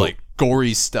like do Well, like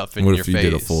gory stuff in What your if you face.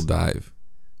 did a full dive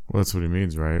Well, that's what he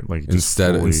means, right? Like just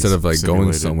instead fully of like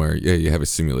going simulated. somewhere? Yeah, you have a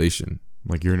simulation,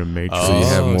 Like you're in a matrix. so you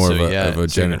have Oh, more so of a, yeah, of a, so you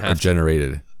gen- don't a have to-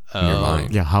 generated in your Oh.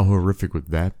 mind. Yeah, how horrific would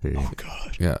that be? Oh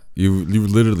God. Yeah, you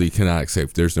literally cannot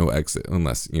escape. There's no exit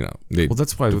unless they. Well,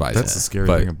 that's why devise that's it. the scary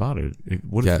But- thing about it.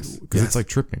 What Yes, if because yes. it's like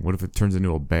tripping? What if it turns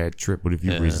into a bad trip? What if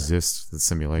you Yeah. resist the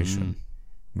simulation?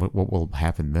 What will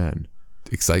happen then?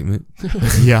 Excitement.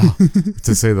 Yeah,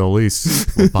 to say the least,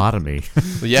 lobotomy.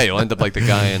 Well, yeah, you'll end up like the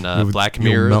guy in Black you'll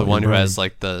Mirror, melt the your one who brain. has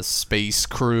like the space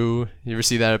crew. You ever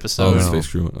see that Oh, episode? no. Space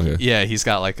Crew. Okay. Yeah, he's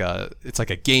got like it's like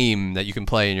a game that you can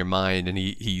play in your mind, and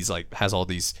he's like has all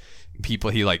these people.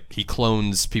 He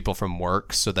clones people from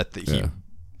work so that he Yeah.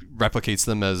 replicates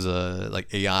them as like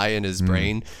AI in his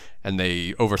brain, and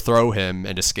they overthrow him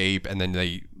and escape, and then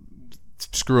they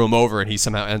screw him over, and he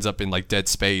somehow ends up in like dead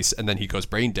space, and then he goes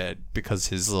brain dead because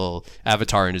his little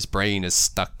avatar in his brain is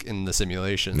stuck in the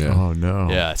simulation. Yeah. Oh no.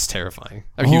 Yeah, it's terrifying.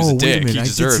 I mean, he was a wait dick. minute, He I did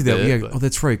deserved see that. it. Yeah. but- Oh,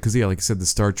 that's right. Because like I said, the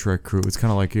Star Trek crew. It's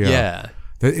kind of like yeah.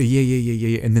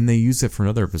 Yeah. And then they use it for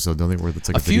another episode, don't they? Where it's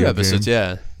like A few video episodes,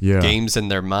 game? yeah. Yeah. Games in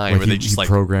their mind Like where they he just like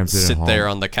programs it at sit home. there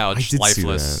on the I couch, did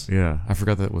lifeless. see that. Yeah, I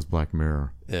forgot that was Black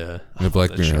Mirror. Yeah. I The love Black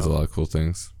that Mirror has a show. lot of cool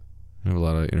things. They have a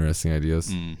lot of interesting ideas.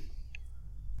 Mm.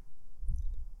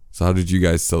 So, how did you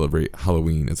guys celebrate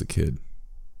Halloween as a kid?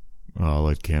 Oh, I'll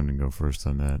let Camden go first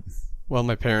on that. Well,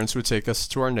 my parents would take us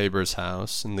to our neighbor's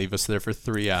house and leave us there for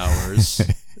 3 hours.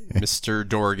 Mr.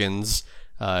 Dorgan's,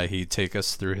 he'd take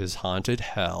us through his haunted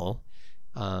hell.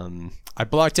 I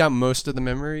blocked out most of the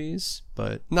memories,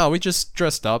 but no, we just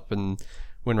dressed up and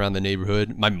went around the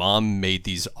neighborhood. My mom made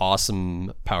these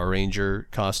awesome Power Ranger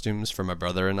costumes for my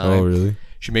brother and I. Oh, really?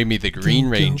 She made me the Green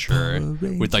Ranger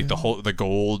Power with like the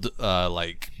gold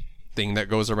like thing that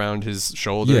goes around his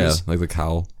shoulders. Yeah, like the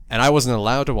cowl. And I wasn't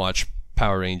allowed to watch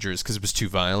Power Rangers because it was too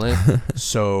violent.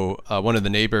 So one of the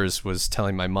neighbors was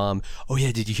telling my mom, "Oh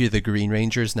yeah, did you hear the Green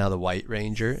Ranger is now the White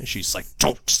Ranger?" And she's like,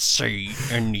 "Don't say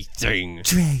anything."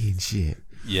 Dragon shit.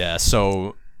 Yeah,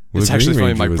 so Well, it's the actually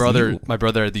Green funny. Ranger was evil. My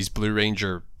brother had these Blue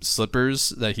Ranger slippers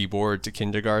that he wore to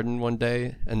kindergarten one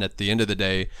day, and at the end of the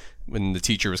day, when the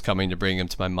teacher was coming to bring him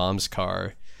to my mom's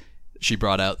car, she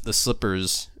brought out the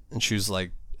slippers, and she was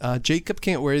like, Jacob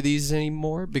can't wear these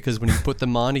anymore because when he put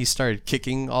them on, he started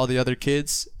kicking all the other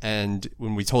kids. And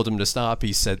when we told him to stop,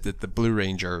 he said that the Blue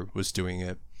Ranger was doing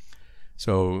it.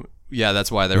 So, yeah,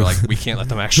 that's why they were like, we can't let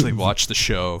them actually watch the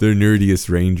show. Their nerdiest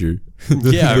ranger.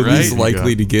 Yeah, the right? least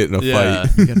likely to get in a Yeah.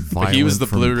 fight. You got But he was the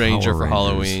violent Blue from Ranger Power for Rangers.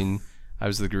 Halloween. I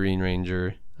was the Green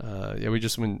Ranger. Yeah, we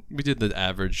did the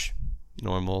average,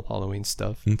 normal Halloween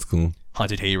stuff. That's cool.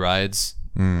 Haunted hay rides.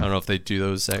 I don't know if they do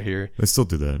those out here. They still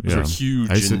do that. Those Yeah. are huge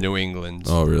I used in to- New England.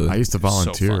 Oh, really? I used to So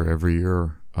volunteer fun. every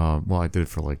year. Well, I did it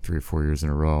for like 3 or 4 years in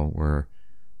a row where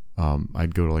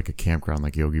I'd go to like a campground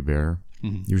like Yogi Bear,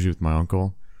 usually with my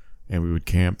uncle, and we would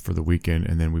camp for the weekend,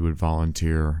 and then we would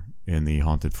volunteer in the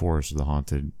haunted forest or the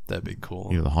haunted, That'd be cool.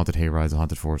 the haunted hay rides, the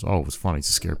haunted forest. Oh, it was fun. I used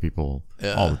to scare people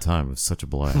Yeah. all the time. It was such a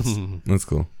blast. That's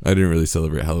cool. I didn't really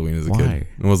celebrate Halloween as a Why? kid.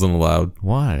 It wasn't allowed.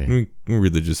 Why?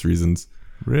 Religious reasons.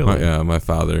 Really? My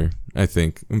father, I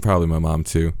think, and probably my mom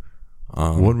too.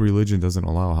 What religion doesn't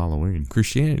allow Halloween?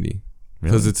 Christianity.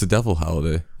 Because Really? it's a devil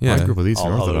holiday. Yeah. Yeah. I grew up with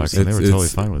Eastern All Orthodox, Hallows. and they were totally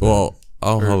fine with well,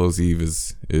 All Or- Hallows Eve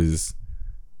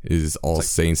is All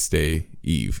Saints Day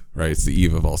Eve, right? It's the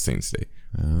eve of All Saints Day.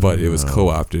 But it was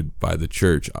co-opted by the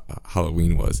church.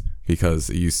 Halloween was because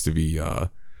it used to be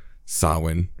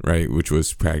Samhain, right, which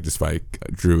was practiced by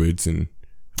druids and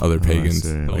other pagans. see.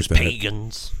 like Those that.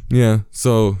 pagans. Yeah,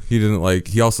 so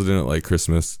he also didn't like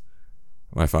Christmas,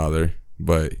 my father,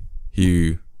 but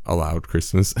he allowed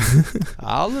Christmas.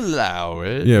 I'll allow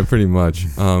it. Yeah, pretty much.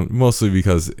 Mostly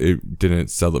because it didn't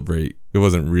celebrate. It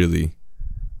wasn't really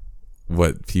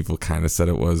what people kind of said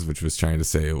it was, which was trying to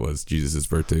say it was Jesus'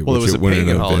 birthday. Well, it which was a wouldn't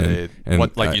pagan have been. holiday. And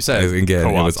What, like you said, again,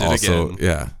 it was co-opted also again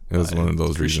yeah, it was one of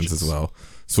those reasons Christians. as well.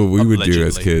 So what we would do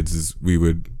as Allegedly. kids is we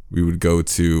would go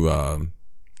to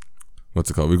what's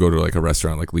it called? We go to like a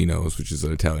restaurant like Lino's, which is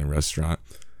an Italian restaurant.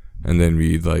 And then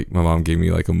we'd like, my mom gave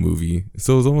me like a movie.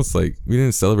 So it was almost like we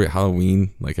didn't celebrate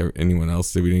Halloween like anyone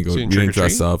else did. We didn't go, So we you didn't didn't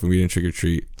dress trick-or-treat? up and we didn't trick or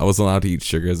treat. I wasn't allowed to eat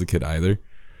sugar as a kid either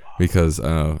because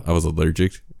I was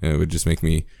allergic and it would just make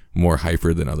me more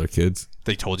hyper than other kids.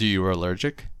 They told you were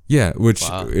allergic? Yeah, which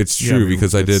Wow. it's Yeah, true I mean,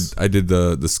 because I that's- did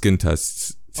the skin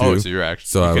tests too. Oh, so you're actually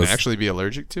So you I can was- actually be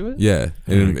allergic to it? Yeah,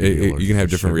 and you can have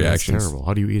different Sugar, that's reactions. terrible.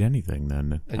 How do you eat anything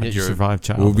then? And How yet did you you're- survive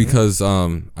childhood? Well, because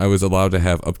I was allowed to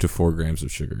have up to 4 grams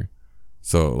of sugar,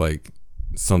 so like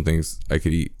some things I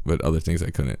could eat, but other things I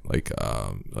couldn't.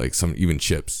 Like some even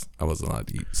chips, I wasn't allowed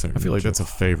to eat. I feel like that's a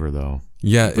favor though.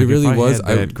 Yeah, Like, it if really I was. had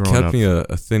that It growing kept up- me a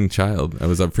thin child. I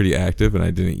was pretty active and I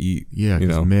didn't eat. Yeah, you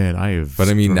 'cause, know. man, I have. But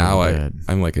I mean, now struggled with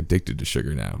that. I'm like addicted to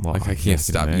sugar now. Well, Like I I can't can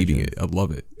stop eating imagine. it. I love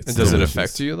it. It's And does it delicious.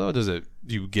 affect you though? Does it?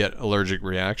 Do you get allergic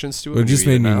reactions to it? It when just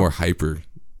you eat made me now? more hyper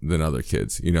than other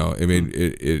kids. You know, it made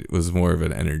it was more of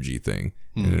an energy thing,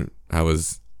 and I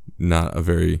was not a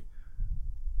very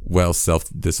well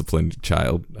self-disciplined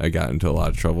child. I got into a lot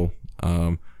of trouble.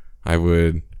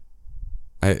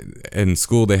 In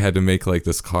school they had to make like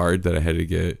this card that I had to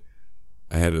get.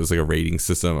 It was like a rating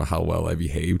system of how well I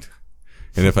behaved,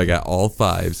 and if I got all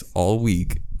fives all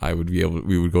week,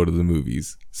 we would go to the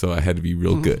movies. So I had to be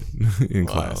real good in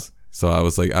class. So I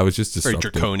was just very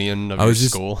disruptive. draconian of I your was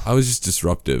just school. I was just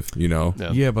disruptive, you know.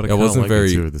 Yeah. Yeah, but I I kinda wasn't like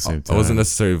very. it too at the same time. I wasn't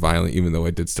necessarily violent, even though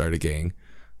I did start a gang,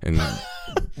 and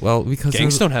well, because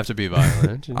Gangs don't have to be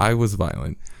violent. I was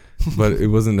violent, but it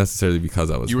wasn't necessarily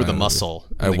because I was. You were the violent. muscle.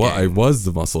 in I the was. I gang. was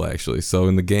the muscle actually. So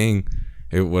in the gang,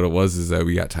 what it was is that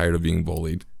we got tired of being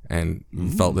bullied and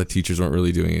felt that teachers weren't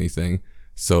really doing anything.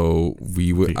 So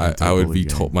we would. The I would be anti-bully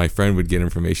told. gang. My friend would get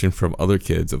information from other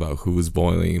kids about who was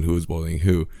bullying and who was bullying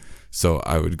who. So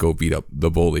I would go beat up the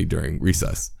bully during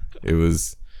recess. It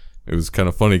was kind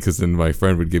of funny because then my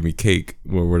friend would give me cake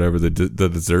or whatever the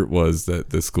dessert was that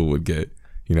the school would get,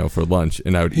 you know, for lunch,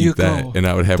 and I would Here you eat that, go. and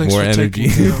I would have Thanks more for energy.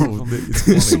 taking care of them.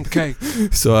 Here's some cake.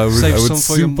 So I Save would some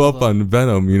for your soup up mother. on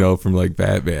Venom, you know, from like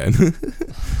Batman.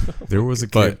 There was a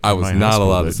kid, But I in was my high not school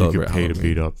allowed to that celebrate You could pay to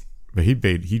Halloween. beat up, but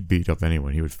he'd beat up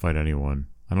anyone. He would fight anyone.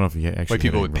 I don't know if he actually. Like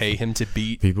people had would any- pay him to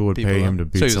beat. People would pay him to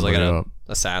beat So he was like somebody an up.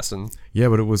 assassin. Yeah,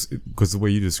 but it was because the way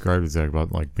you described it, Zach,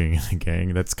 about like being in a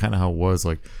gang. That's kind of how it was.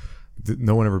 Like,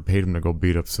 no one ever paid him to go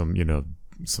beat up some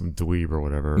dweeb or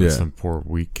whatever, or Yeah. some poor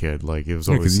weak kid. Like it was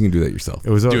Because always. you can do that yourself.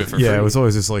 It was Do always, it for yeah, free. it was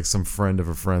always just like some friend of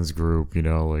a friend's group, you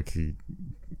know, like he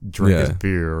drank his Yeah.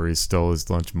 beer or he stole his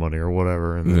lunch money or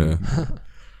whatever, and then,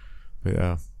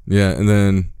 yeah. Yeah, and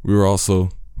then we were also,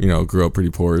 you know, grew up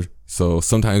pretty poor. So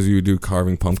sometimes we would do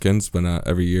carving pumpkins, but not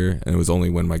every year. And it was only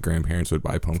when my grandparents would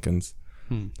buy pumpkins.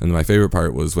 And my favorite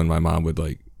part was when my mom would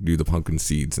like do the pumpkin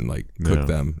seeds and like cook Yeah.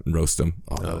 them and roast them.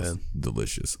 Oh, that Oh, was yeah.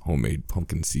 delicious. Homemade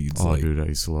pumpkin seeds. Oh, like, dude, I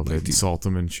used to love like that. the- Salt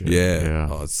them and shit. yeah. yeah.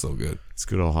 Oh, it's so good. It's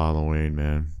good old Halloween,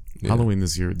 man. Yeah. Halloween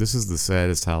this year. This is the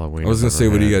saddest Halloween. I was I've gonna say,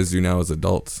 ever what do you had. guys do now as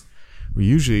adults? We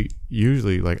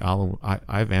usually like Halloween.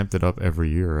 I've amped it up every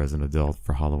year as an adult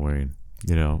for Halloween.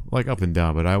 You know, like up and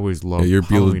down. But I always love Yeah,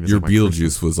 Halloween. is your like my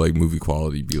Christmas. Beetlejuice was like movie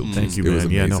quality Beetlejuice. Thank you, It was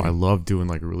man. Yeah, no, amazing. I love doing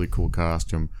like a really cool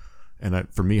costume, and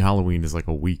for me, Halloween is like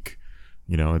a week.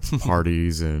 You know, it's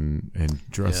parties and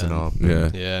dressing Yeah. up.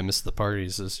 Yeah. Yeah, I missed the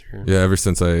parties this year. Yeah, ever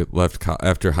since I left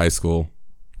after high school,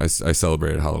 I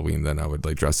celebrated Halloween. Then I would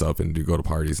like dress up and go to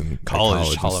parties and like, College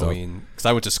and stuff. Halloween, because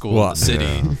I went to school Well, in the city,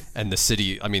 yeah. and the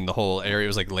city, I mean, the whole area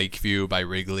was like Lakeview by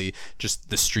Wrigley. Just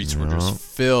the streets were Yeah. just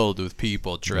filled with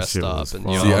people dressed shit up, was and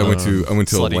fun. you know, See, all I the- went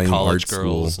to a slutty Lane college art school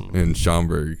girls and- in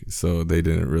Schaumburg, so they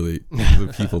didn't really.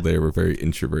 The people there were very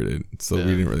introverted, so Yeah.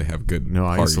 we didn't really have good. No,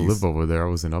 I used to parties. live over there. I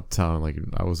was in Uptown, like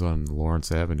I was on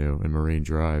Lawrence Avenue and Marine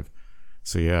Drive.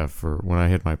 So yeah, for when I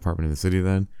had my apartment in the city,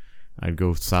 then I'd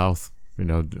go south. You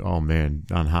know, oh man,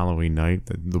 on Halloween night,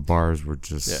 the bars were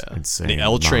just yeah, insane. the amount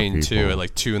L of train too people. at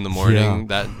like 2 a.m. Yeah.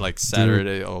 That like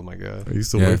Saturday. Oh my god. I used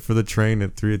to Yeah. wait for the train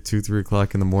at 3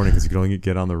 o'clock in the morning because you could only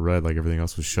get on the red, like everything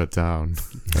else was shut down.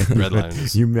 Red Line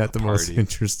is You met the a most party.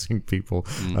 interesting people.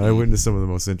 Mhm. I witnessed some of the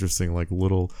most interesting, like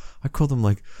little. I call them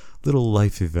like little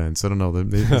life events. I don't know.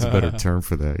 Maybe there's a better term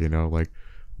for that. You know, like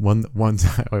one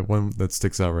time, one that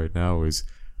sticks out right now is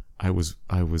I was.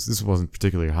 This wasn't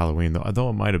particularly Halloween though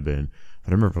it might have been.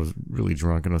 But I remember I was really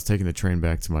drunk and I was taking the train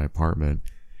back to my apartment.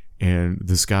 And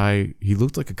this guy, he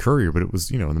looked like a courier, but it was,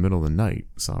 you know, in the middle of the night.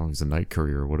 So he was a night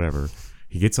courier or whatever.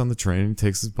 He gets on the train and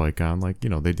takes his bike on, like, you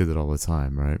know, they did it all the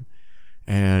time, right?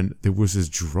 And there was this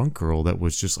drunk girl that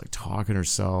was just like talking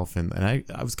herself. And I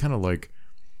was kind of like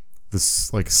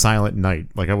this, like, silent night.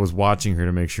 Like, I was watching her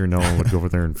to make sure no one would go over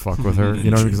there and fuck with her.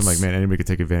 You know, because I'm like, man, anybody could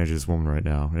take advantage of this woman right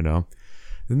now, you know?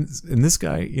 And this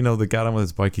guy, you know, that got on with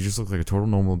his bike, he just looked like a total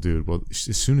normal dude. Well,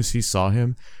 as soon as he saw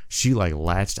him, she like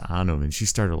latched on him and she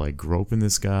started like groping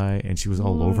this guy and she was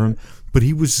all over him. But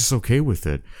he was just okay with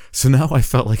it. So now I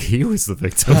felt like he was the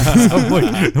victim.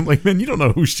 I'm like, man, you don't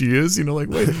know who she is. You know, like,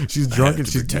 wait, she's drunk and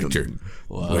she's protect her.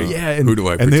 Well, yeah, and, Who do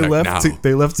I and they protect left. now?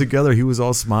 They left together. He was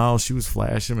all smiles. She was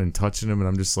flashing him and touching him, and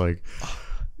I'm just like,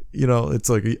 you know, it's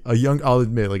like a young. I'll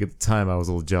admit, like at the time, I was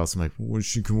a little jealous. I'm like, why did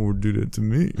she come over and do that to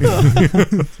me?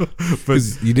 But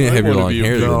You didn't I have your wanna long be a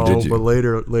hair no, then, did you? but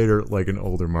later, like an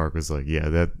older Mark was like, yeah,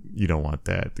 that you don't want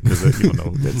that because you don't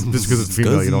know. That's, just because it's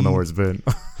female, you don't know where it's been.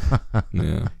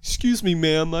 Yeah. Excuse me,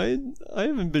 ma'am. I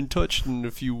haven't been touched in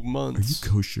a few months.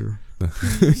 kosher?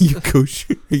 you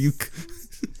kosher? Are you?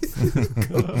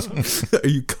 Are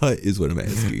you cut? Is what I'm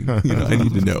asking. You know, I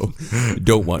need to know. I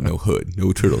don't want no hood,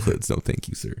 no turtle hoods. No, thank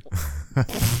you, sir.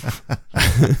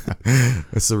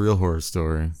 It's a real horror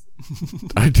story.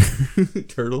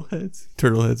 Turtle heads.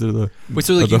 Turtle heads are the. Wait,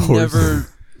 so like the you've horse. never,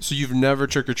 so you've never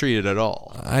trick or treated at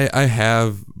all? I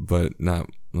have, but not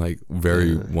like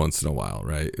very once in a while.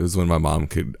 Right? It was when my mom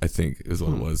could. I think is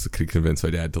what it was. Could convince my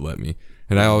dad to let me.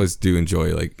 And I always do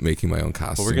enjoy like making my own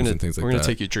costumes Well, and things like that. we're gonna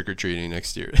take you trick or treating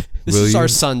next year. This Will is you? our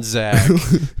son Zach.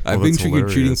 I've been that's trick or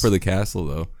treating hilarious. for the castle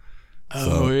though.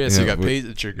 Oh yeah, so you got we- paid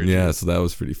to trick or treat. Yeah, so that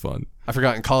was pretty fun. I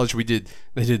forgot in college they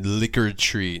did liquor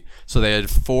treat. So they had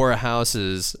 4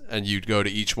 houses and you'd go to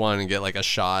each one and get like a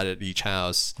shot at each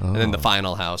house. And then the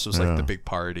final house was like Yeah. the big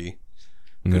party.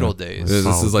 Good old days. This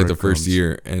Follow is like the breadcrumbs. first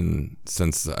year, and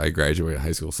since I graduated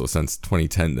high school, so since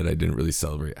 2010 that I didn't really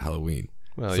celebrate Halloween.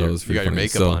 Well, So it you was got pretty your funny.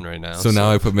 makeup So- on right now. So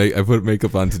now I put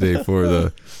makeup on today for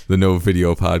the no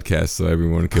video podcast, so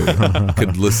everyone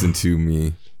could listen to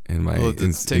me and my Well, and,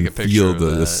 take a and picture feel of the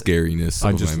that. scariness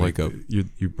I of just my like makeup.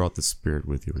 you brought the spirit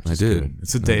with you, which I is did. good.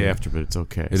 It's a day after, but it's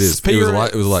okay. It is. It was a Spirit. lot.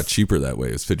 It was a lot cheaper that way.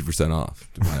 It was 50% off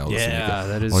to buy all this yeah, makeup.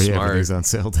 that is Oh yeah, smart. everything's on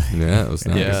sale day. Yeah, it was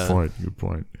nice. Yeah. Good point. Good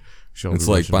point. Show It's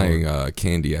the like original. buying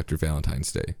candy after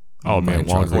Valentine's Day. Oh, man, Buying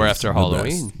chocolate Walgreens. Or is after the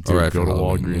Halloween. best. Dude, Or after go to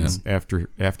Halloween, Walgreens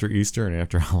after Easter and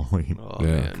after Halloween. Oh, Yeah.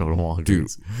 man. Go to Walgreens. Dude,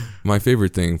 my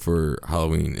favorite thing for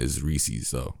Halloween is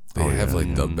Reese's though. They Oh, have yeah,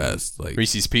 like the best like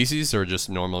Reese's Pieces or just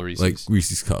normal Reese's? like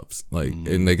Reese's cups. Like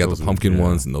and they got Those the are- pumpkin yeah.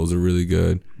 ones and those are really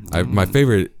good. My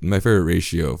favorite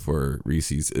ratio for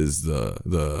Reese's is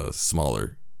the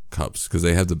smaller cups because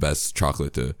they have the best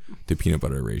chocolate to peanut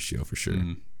butter ratio for sure.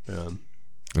 Yeah.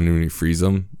 And then when you freeze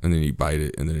them and then you bite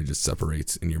it and then it just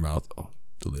separates in your mouth. Oh,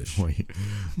 delish. Wait.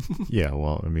 Yeah,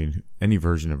 well, I mean, any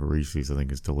version of a Reese's I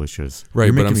think is delicious. Right,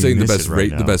 You're but I'm making me saying the miss best it right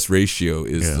the now. best ratio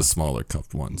is Yeah. the smaller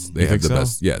cupped ones. They You have think the so?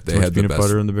 best. Yeah, they Too much have the peanut best.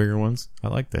 butter in the bigger ones. I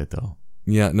like that though.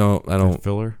 Yeah, no, I don't.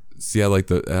 Filler. See, I like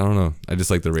the. I don't know. I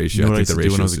just like the ratio. You know what I I used think to the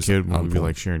do when I ratio was is a just kid when on we'd be point.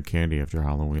 like sharing candy after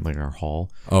Halloween, like our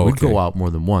haul. Oh, we'd okay. go out more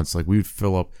than once. Like we'd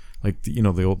fill up, like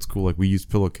the old school. Like we used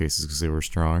pillowcases because they were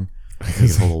strong. They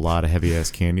could hold a lot of heavy ass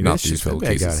candy. Not That shit these that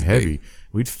pillowcases got is heavy. big.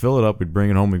 We'd fill it up. We'd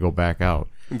bring it home. We'd go back out.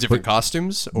 Different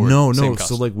costumes? Or No. same So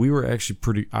costume? like we were actually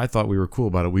pretty. I thought we were cool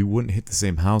about it. We wouldn't hit the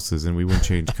same houses and we wouldn't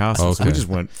change costumes. So we Okay. just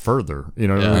went further. You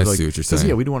know, Yeah. It was I like, see what you're 'cause, saying.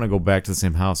 Yeah, we didn't want to go back to the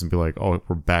same house and be like, oh,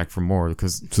 we're back for more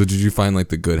because So did you find like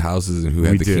the good houses and who we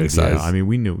had the king did. size? Yeah, I mean,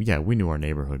 we knew our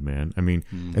neighborhood, man. I mean,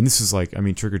 and this is like, I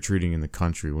mean, trick or treating in the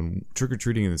country when trick or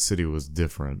treating in the city was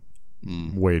different,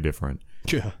 way different.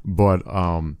 Yeah. But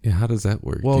yeah, how does that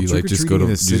work? Well, do you like just go trick-or-treating to in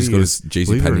the city is, JC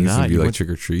believe it or Penney's not, and be you like went- trick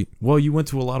or treat well, you went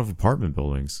to a lot of apartment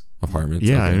buildings. apartments?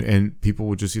 Yeah, Okay. and people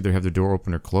would just either have their door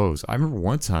open or closed. I remember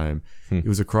one time, it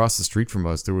was across the street from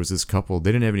us. There was this couple.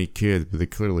 They didn't have any kids, but they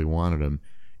clearly wanted them,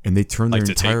 and they turned Like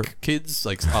their to entire take kids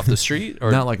like off the street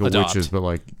or not like a adopt? witches, but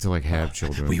like to like have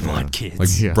children. We yeah. want kids. like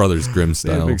Yeah. Brothers Grimm They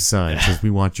had a style. big sign that says, "We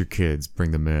want your kids.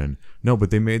 Bring them in." No,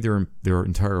 but they made their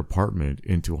entire apartment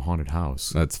into a haunted house.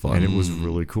 That's fun. and it was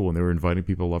really cool. And they were inviting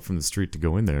people up from the street to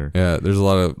go in there. Yeah, there's a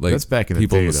lot of like That's back in the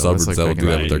people day, in the though. That's suburbs like that will back in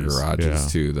do that the with their 80s. garages Yeah.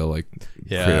 too. They'll like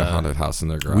Yeah. create a haunted house in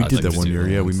their garage. We did like that one Disney year.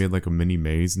 Yeah, we Worlds. made like a mini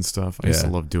maze and stuff. I used to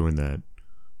Yeah. love doing that.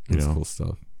 You That's know, cool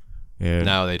stuff. and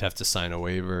Now they'd have to sign a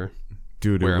waiver.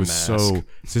 dude, wear it a was mask. so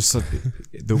it's just like,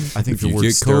 I think If the you word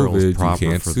get sterile COVID, is you proper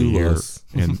can't for the sue year, us.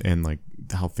 and like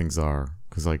how things are.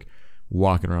 Because like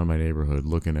walking around my neighborhood,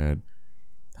 looking at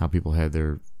how people had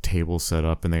their tables set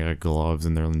up and they got gloves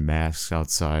and they're in masks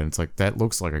outside. And it's like that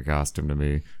looks like a costume to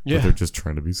me. Yeah. But they're just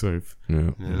trying to be safe.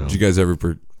 Yeah. Did you guys ever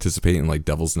participate in like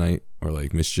Devil's Night or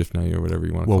like Mischief Night or whatever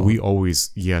you want to Well, call we it?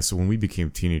 always So when we became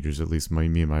teenagers, at least me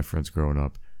and my friends growing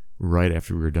up, right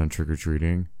after we were done trick or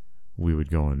treating, we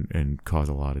would go and cause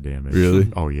a lot of damage.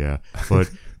 Really? Oh yeah. But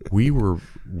we were.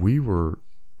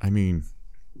 I mean,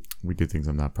 we did things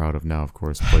I'm not proud of now, of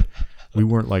course, but we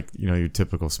weren't like your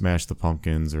typical smash the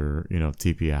pumpkins or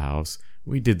TP a house.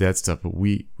 We did that stuff, but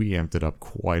we amped it up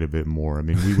quite a bit more. I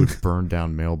mean, we would burn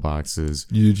down mailboxes.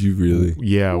 Did you really?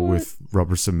 Yeah, with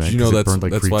rubber cement. Did you know 'cause it that's burned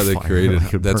like that's Greek why they fire. created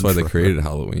Like, it that's burned why they forever. created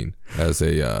Halloween as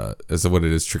what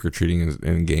it is trick or treating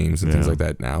and games and things Yeah. like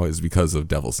that now is because of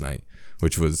Devil's Night,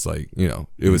 which was like it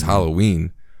Mm-hmm. was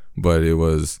Halloween, but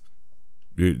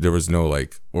there was no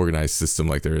like organized system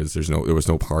like there is. There was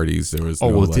no parties. There was Oh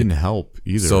no, well, it like, didn't help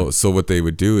either. So what they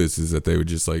would do is that they would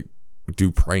just like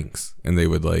do pranks and they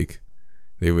would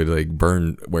they would like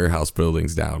burn warehouse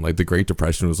buildings down. Like the Great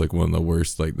Depression was like one of the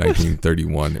worst. Like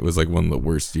 1931, it was like one of the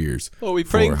worst years. Oh, we for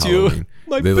pranked Halloween. you.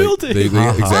 My They, building. Like, they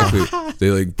exactly.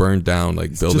 They like burned down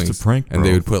like buildings, just a prank, and they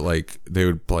bro. would put like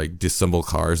disassemble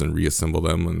cars and reassemble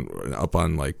them and up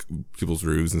on like people's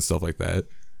roofs and stuff like that.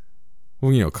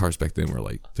 Well, you know, cars back then were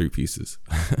like 3 pieces.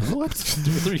 What?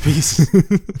 3 pieces.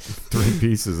 3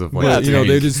 pieces of like. Well, you know,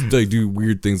 they just like do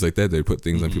weird things like that. They put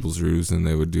things on people's roofs, and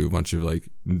they would do a bunch of like,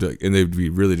 and they would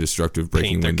be really destructive,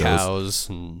 breaking Paint their windows. cows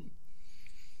and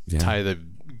Yeah. tie the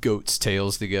goats'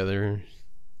 tails together.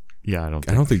 Yeah, I don't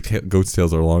I think. don't think goats'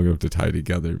 tails are long enough to tie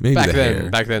together. Maybe Back the then, hair.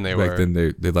 back then they were. Back then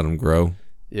they let them grow.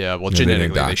 Yeah, well, Yeah, they didn't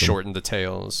genetically dock they them. shortened the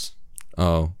tails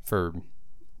Oh, for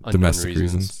unknown Domestic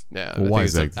reasons. reasons. Yeah, Well, I why think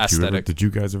is it's that? aesthetic. Did you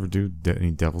guys ever do any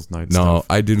Devil's Night no, stuff?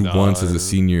 I did No, once as I- a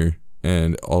senior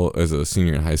and all as a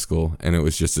senior in high school, and it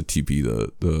was just to TP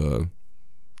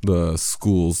the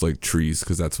school's like trees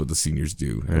because that's what the seniors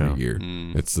do every Yeah. year.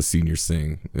 Mm. It's the seniors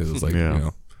thing. It was like Yeah. you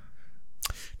know.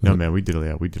 No, man, we did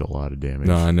a lot of damage.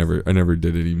 No, I never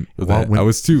did any of Well, that. when- I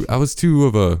was too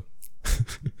of a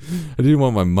I didn't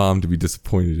want my mom to be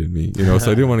disappointed in me, you know,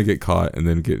 so I didn't want to get caught and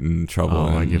then get in trouble Oh,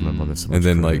 I and, give my mother so much and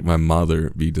then credit. like my mother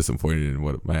be disappointed in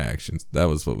what my actions. That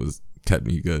was what was kept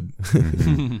me good.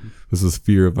 This was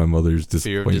fear of my mother's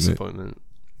Fear disappointment. of disappointment.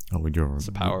 Oh, we drove her. It's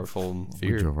a powerful We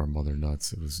fear. drove our mother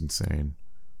nuts. It was insane.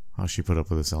 How she put up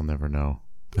with us, I'll never know.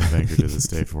 I thank her to this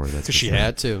day for it. That's Because for she sure.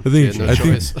 had to. I think- she had no I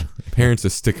think- choice. Parents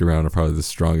that stick around are probably the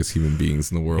strongest human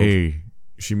beings in the world. Hey,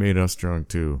 she made us drunk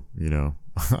too. You know,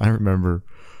 I remember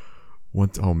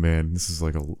oh man, this is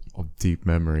like a deep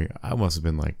memory. I must have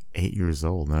been like 8 years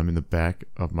old, and I'm in the back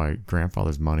of my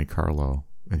grandfather's Monte Carlo,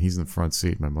 and he's in the front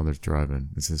seat. My mother's driving.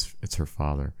 It's her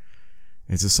father.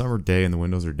 And it's a summer day, and the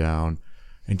windows are down,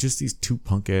 and just these 2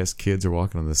 punk ass kids are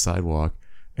walking on the sidewalk.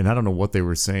 And I don't know what they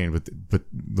were saying, but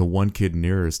the one kid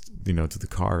nearest, you know, to the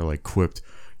car, like quipped,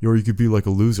 "Yo, you could be like a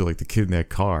loser, like the kid in that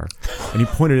car." And he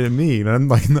pointed at me, and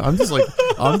I'm just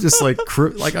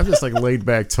like laid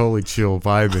back, totally chill,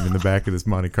 vibing in the back of this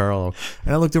Monte Carlo.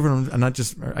 And I looked over at him, and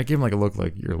I gave him like a look,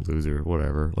 like, "You're a loser,"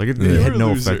 whatever. Like it had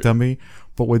no effect on me.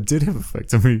 But what did have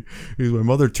effect on me is my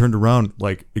mother turned around,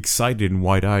 like excited and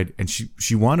wide eyed, and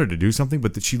she wanted to do something,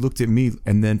 but she looked at me,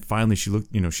 and then finally she looked,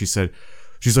 you know, she said.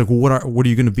 She's like, "Well, what are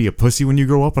you going to be, a pussy when you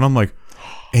grow up?" And I'm like,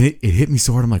 and it hit me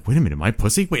so hard. I'm like, "Wait a minute, am I a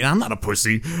pussy? Wait, I'm not a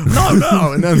pussy.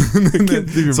 No." And then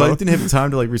so I didn't have time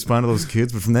to like respond to those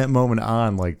kids. But from that moment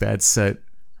on, like that set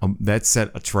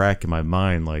a track in my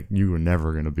mind. Like, you were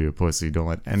never going to be a pussy. Don't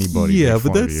let anybody. Yeah, make but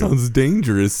fun that of you. sounds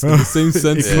dangerous in the same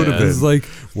sense. It could have It's been. like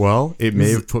Well, it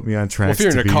may have put me on track if you're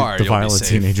in to a be car, the you'll be violent safe.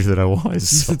 teenager that I was.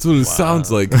 So. that's what it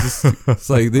sounds like. It's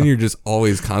like then you're just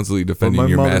always constantly But defending my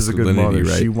your mother's a good masculinity,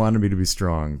 mother. right? She wanted me to be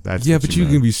strong. That's Yeah, what but she you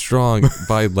meant. can be strong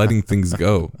by letting things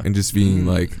go and just being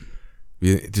like,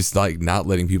 just like not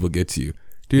letting people get to you,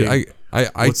 dude. Yeah.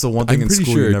 I What's the one thing I'm in pretty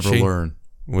school sure you it never learn?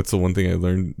 What's the one thing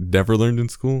I never learned in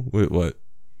school? Wait, what?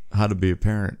 How to be a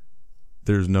parent.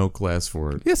 There's no class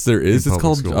for it. Yes, there is. In It's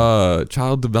public called school.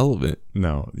 child development.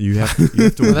 No, you have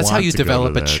to. Well, that's how want you to go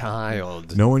develop to a that.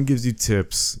 child. No one gives you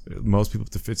tips. Most people,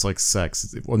 it's like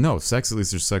sex. Well, no, sex, at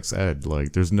least there's sex ed.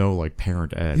 Like, there's no like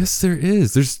parent ed. Yes, there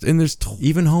is. There's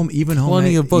Even home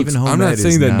plenty ed, of books. even home I'm not ed is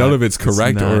saying that none not- of it's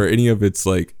correct not- or any of it's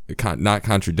like not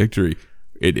contradictory.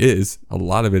 It is. A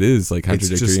lot of it is like It's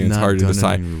just contradictory, and it's not hard to done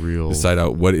decide in real. decide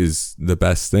out what is the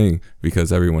best thing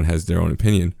because everyone has their own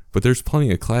opinion. But there's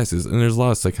plenty of classes, and there's a lot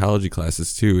of psychology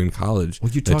classes too in college. Well,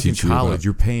 you're that talking teach you college. about-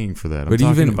 You're paying for that. I'm But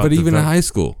talking even about in develop- high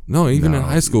school, no, even in No,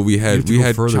 high school we you have had to go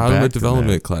had further back childhood than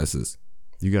development that. classes.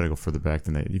 You got to go further back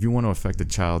than that. If you want to affect a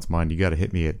child's mind, you got to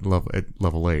hit me at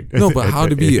level 8. No, but how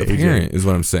to be a AJ. parent is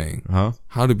what I'm saying. Huh?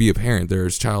 How to be a parent.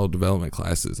 There's child development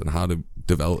classes and how to be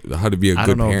a I good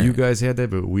don't know parent. if you guys had that,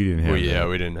 but we didn't have Well, that. yeah,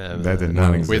 we didn't have That that. did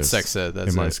not We had exist sex ed. That's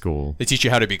in my it. school. They teach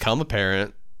you how to become a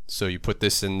parent. So you put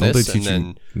this in Don't this, they and teach you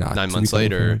then not 9 to months become a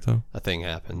later, parent, though? a thing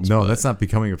happens. No, but that's not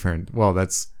becoming a parent. Well,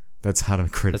 that's how to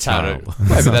create That's a how child. to.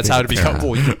 Right, but that's how to become.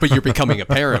 Well, but you're becoming a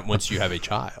parent once you have a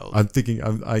child. I'm thinking.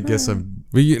 I guess I'm.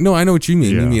 But I know what you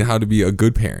mean. Yeah. You mean how to be a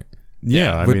good parent.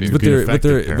 Yeah, I but mean, but be an there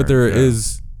effective parent, there yeah.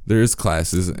 is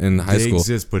classes in high They school.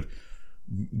 exist, but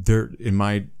there, in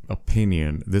my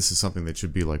opinion, this is something that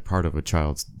should be like part of a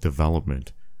child's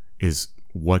development. Is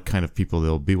what kind of people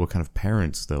they'll be, what kind of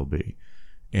parents they'll be,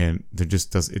 and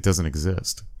it doesn't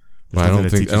exist. But I There's don't nothing that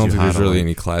think teaches you how there's to, really like-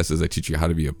 any classes that teach you how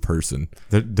to be a person.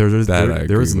 There I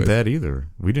agree isn't with. that either.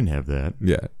 We didn't have that.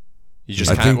 Yeah, You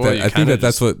just I kind think that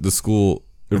that's what the school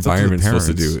It's up to the environment's supposed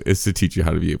to parents. do is to teach you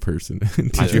how to be a person and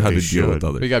I teach you think how they to deal with should.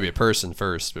 others. You gotta be a person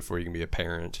first before you can be a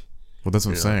parent. Well, that's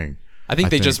what I'm Yeah. saying. I think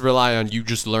they just rely on you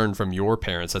just learn from your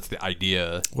parents. That's the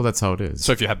idea. Well, that's how it is.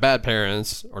 So if you have bad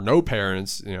parents or no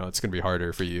parents, it's going to be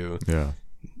harder for you. Yeah.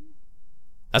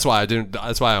 That's why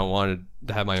I wanted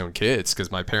to have my own kids,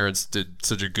 because my parents did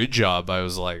such a good job. I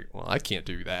was like, well, I can't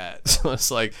do that. So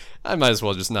it's like, I might as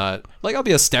well just not. Like, I'll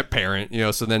be a step parent,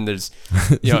 so then there's,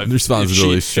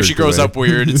 if she grows up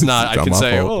weird, it's not. I can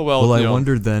say, oh well. Well, I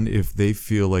wonder then if they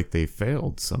feel like they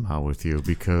failed somehow with you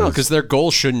because their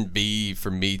goal shouldn't be for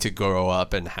me to grow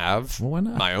up and have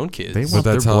my own kids. They But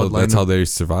that's how they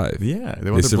survive. Yeah,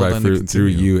 they survive through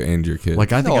you and your kid.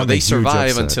 Like I think they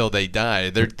survive until they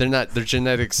die. They're not. Their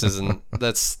genetics isn't.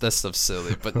 That stuff's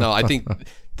silly. But no, I think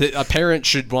a parent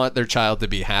should want their child to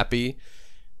be happy,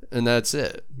 and that's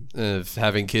it. If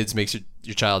having kids makes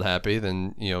your child happy,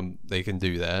 then they can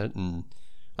do that. And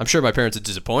I'm sure my parents are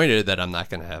disappointed that I'm not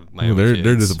going to have my own kids.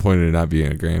 They're disappointed in not being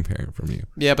a grandparent from you.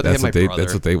 Yeah, but they have my brother.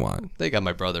 That's what they want. They got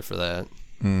my brother for that.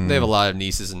 They have a lot of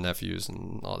nieces and nephews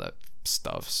and all that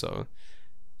stuff, so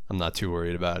I'm not too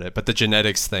worried about it. But the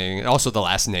genetics thing, also the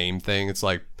last name thing, it's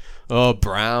like, oh,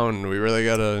 Brown, we really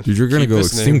gotta. Dude, you're gonna go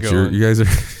extinct. You guys are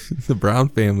the Brown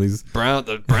families.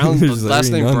 The last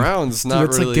name Brown's not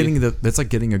that's really. That's like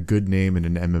getting a good name in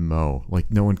an MMO. Like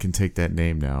no one can take that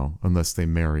name now unless they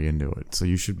marry into it. So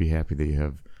you should be happy that you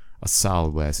have a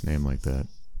solid last name like that.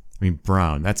 I mean,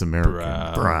 Brown. That's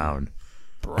American.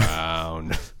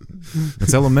 Brown.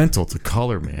 It's elemental to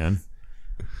color, man.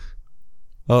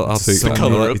 I'll take the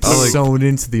color. It's sewn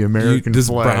into the American does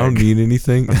flag. Brown mean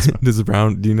anything? Does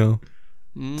Brown? Do you know?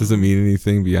 Does it mean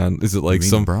anything beyond? Is it like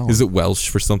brown? Is it Welsh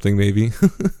for something maybe?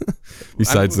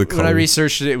 Besides the color. When I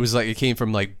researched it, it was like it came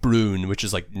from like Brune, which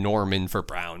is like Norman for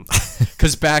brown.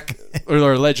 Because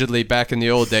allegedly back in the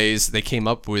old days, they came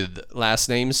up with last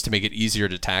names to make it easier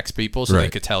to tax people, so they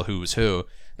could tell who was who.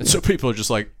 And so people are just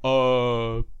like,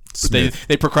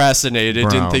 they procrastinated,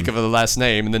 Brown. didn't think of the last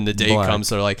name, and then the day Black. comes,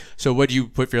 they're like, so what do you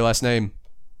put for your last name?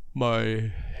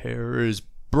 My hair is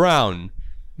brown.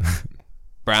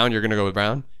 Brown, you're gonna go with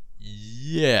Brown?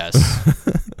 Yes.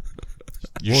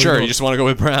 You sure? You just want to go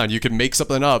with Brown? You can make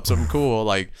something up, something cool,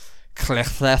 like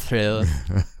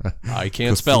I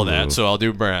can't spell that, so I'll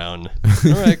do Brown.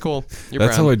 All right, cool.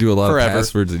 That's how I do a lot Forever. of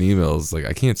passwords and emails. Like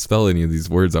I can't spell any of these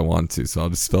words I want to, so I'll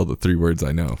just spell the 3 words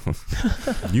I know.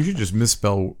 You should just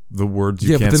misspell the words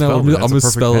you Yeah, can't but then spell. I'll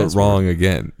misspell it wrong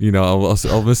again.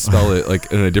 I'll misspell it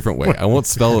like in a different way. I won't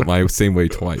spell it my same way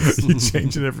twice. You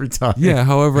change it every time. Yeah,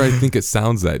 however I think it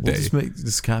sounds that day.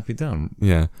 Just copy it down.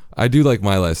 Yeah, I do like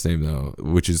my last name though,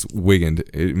 which is Wigand.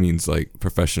 It means like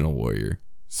professional warrior.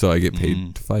 So I get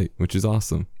paid to fight, which is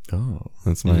awesome. Oh,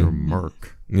 That's my you're a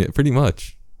merc. Yeah, pretty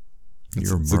much. It's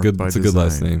a good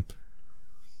last name.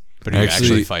 But are you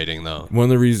actually fighting though? One of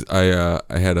the reasons I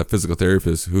had a physical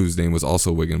therapist whose name was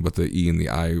also Wigan, but the E and the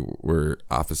I were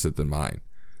opposite than mine.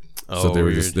 Oh, so they were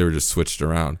weird. just switched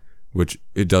around, which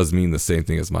it does mean the same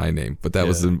thing as my name. But that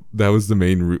was the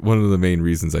main one of the main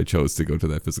reasons I chose to go to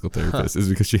that physical therapist is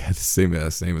because she had the same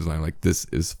last name as mine. I'm like, this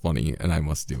is funny, and I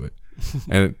must do it.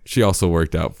 And she also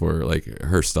worked out for like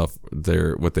her stuff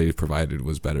there. What they provided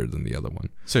was better than the other one.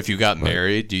 So if you got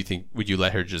married, do you think would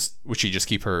she just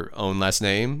keep her own last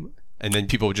name, and then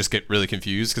people would just get really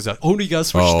confused because you got to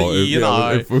switch the E and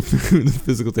I? If the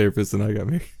physical therapist and I got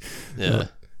married. Yeah.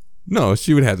 No,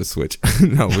 she would have to switch.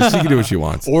 No, but she can do what she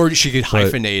wants. Or she could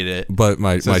hyphenate it. But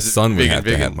my son would have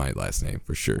to Vigan. have my last name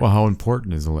for sure. Well, how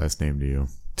important is the last name to you?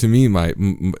 To me,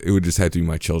 it would just have to be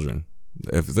my children.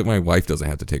 If my wife doesn't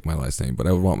have to take my last name, but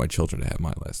I would want my children to have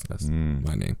my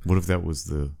my name. What if that was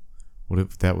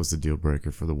the deal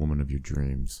breaker for the woman of your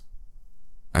dreams?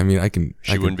 I mean, I can.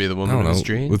 She wouldn't be the woman of his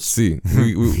dreams? Let's see.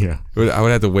 Yeah. I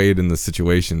would have to weigh it in the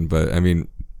situation, but I mean,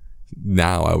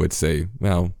 now I would say,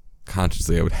 well,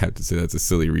 consciously, I would have to say that's a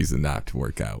silly reason not to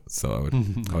work out. So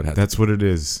I would have. That's what it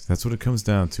is. That's what it comes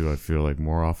down to. I feel like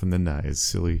more often than not is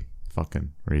silly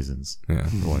fucking reasons. Yeah.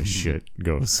 Why shit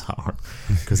goes sour.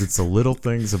 Because it's the little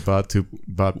things about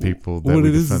people that what we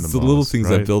it is defend the the most, little things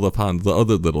right? that build upon the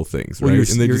other little things, right? Well,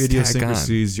 And they your just tack on.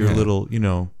 idiosyncrasies, your little,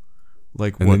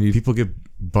 like And when then people get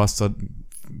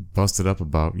busted up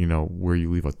about, where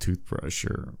you leave a toothbrush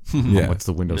or Yeah. how much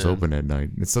the window's Yeah. open at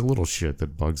night. It's the little shit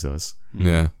that bugs us,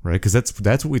 Yeah. right? Because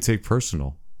that's what we take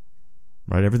personal,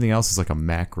 right? Everything else is like a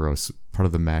part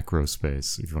of the macro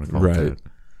space, if you want to call it Right. that.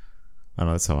 I don't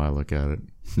know, that's how I look at it.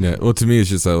 Yeah. Well, to me, it's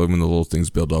just when the little things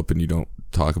build up and you don't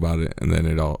talk about it, and then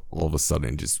it all of a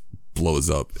sudden just blows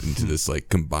up into this like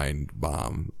combined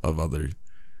bomb of other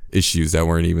issues that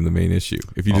weren't even the main issue.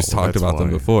 If you just talked that's about them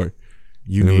why. before.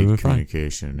 You Then it would've need been fine.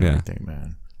 communication and Yeah. everything,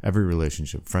 man. Every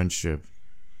relationship, friendship,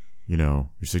 your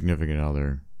significant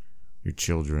other, your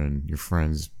children, your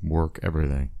friends, work,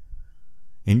 everything.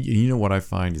 And you know what I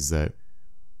find is that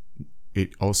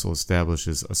it also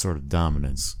establishes a sort of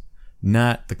dominance.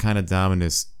 Not the kind of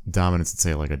dominance that,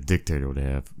 say, like a dictator would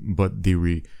have, but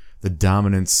the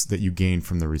dominance that you gain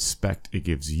from the respect it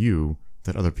gives you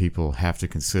that other people have to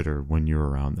consider when you're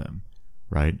around them,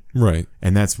 right? Right.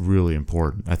 And that's really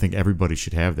important. I think everybody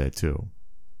should have that too.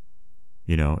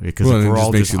 You know, because Well, if and it we're just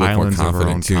all makes just you look more islands of our own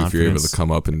confident too if you're able to confidence,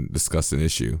 come up and discuss an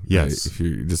issue. Yes. Right? If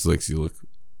you, it just makes you look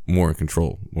more in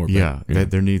control. More. yeah, better.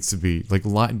 that there needs to be like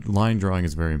line drawing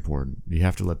is very important. You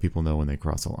have to let people know when they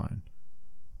cross a line.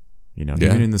 You know, Yeah.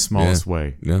 even in the smallest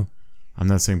way. No. I'm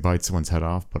not saying bite someone's head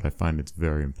off, but I find it's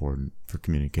very important for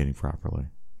communicating properly.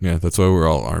 Yeah, that's why we're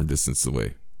all arm distance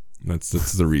away. That's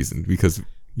the reason, because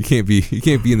you can't be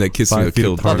in that kiss me 5 or feet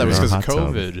kill. I thought that was Party because of on a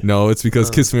hot tub. COVID. No, it's because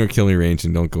kiss me or kill me range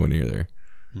and don't go near there.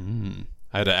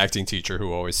 I had an acting teacher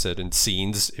who always said in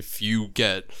scenes, if you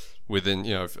get within,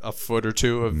 a foot or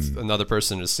two of another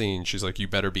person in a scene, she's like, you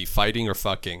better be fighting or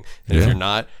fucking. And if Yeah. you're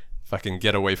not, fucking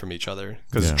get away from each other.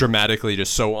 Because Yeah. it's dramatically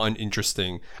just so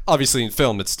uninteresting. Obviously in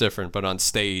film it's different, but on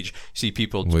stage, you see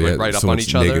people Well, yeah, right up so on much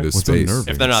each other. negative What's space.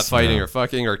 unnerving? If they're not fighting Yeah. or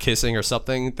fucking or kissing or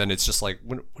something, then it's just like,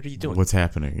 what are you doing? What's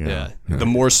happening? Yeah. The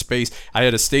more space. I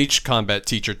had a stage combat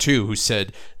teacher too who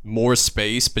said more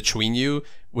space between you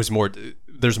was more.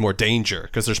 There's more danger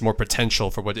because there's more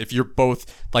potential for what if you're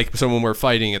both like. So when we're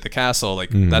fighting at the castle, like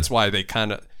that's why they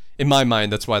kind of, in my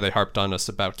mind, that's why they harped on us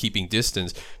about keeping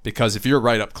distance, because if you're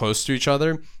right up close to each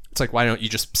other, it's like, why don't you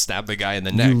just stab the guy in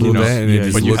the neck? Well, that, and Yeah, it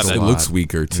just but you looks, have it that- looks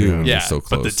weaker too. When yeah, you're so but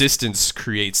close. the distance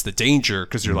creates the danger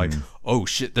because you're like, oh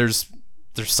shit, there's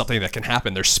something that can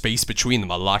happen. There's space between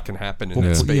them. A lot can happen in that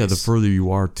Well, space. yeah, the further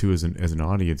you are too as an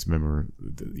audience member,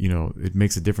 it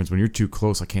makes a difference. When you're too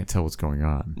close, I can't tell what's going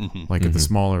on. Like if the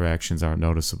smaller actions aren't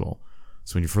noticeable.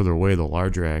 So when you're further away, the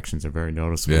larger actions are very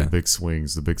noticeable. Yeah. The big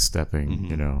swings, the big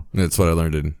stepping, And that's what I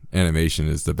learned in animation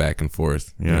is the back and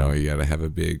forth. Yeah. You know, you got to have a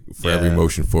big, for Yeah. every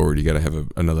motion forward, you got to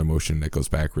have another motion that goes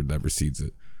backward that precedes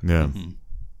it. Yeah. And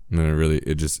then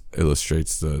it just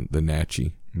illustrates the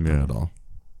natchy Yeah. of it all.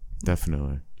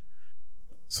 Definitely.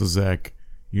 So Zach,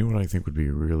 you know what I think would be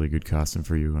a really good costume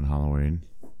for you on Halloween?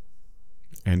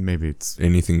 And maybe it's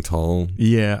Anything tall,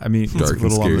 I mean it's Dark a and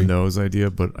little on the scary. nose idea,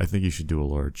 but I think you should do a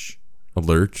lurch a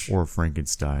lurch. or a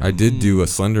Frankenstein. I did do a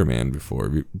Slender Man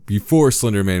before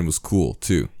Slender Man was cool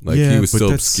too. Like Yeah, he was but still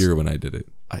that's- obscure when I did it,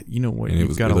 you know what? and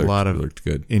You've got a lot it of looked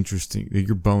good. interesting.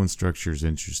 Your bone structure is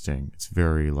interesting. It's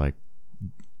very like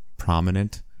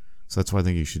prominent, so that's why I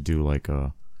think you should do like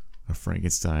a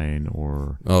Frankenstein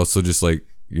or Oh, so just like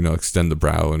extend the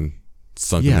brow and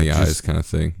sunk Yeah, in the eyes just- kind of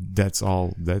thing. that's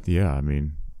all that. Yeah, I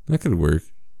mean, That could work.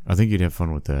 I think you'd have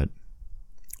fun with that.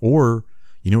 Or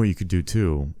you know what you could do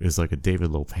too is like a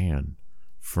David Lopan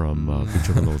from Big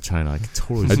Trouble in Little China. I could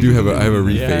totally. I see do you have a doing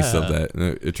reface Yeah. of that, and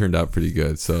it turned out pretty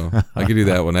good. So I could do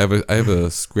that one. I have a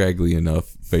scraggly enough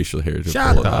facial hair to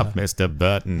Shut pull it up, off. Mr.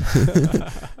 Button.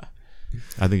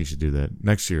 I think you should do that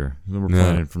next year. We're Yeah.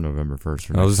 planning for November 1st.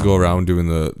 For I'll next just go time. around doing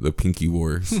the pinky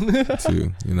wars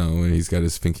too. When he's got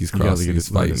his pinkies You gotta crossed get and he's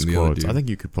his- learn fighting his the other quotes. dude. I think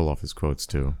you could pull off his quotes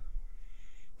too.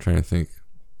 Trying to think.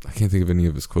 I can't think of any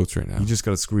of his quotes right now. You just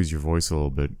got to squeeze your voice a little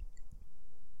bit,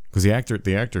 because the actor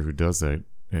who does that,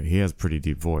 he has a pretty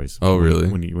deep voice. Oh, really?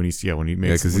 When he makes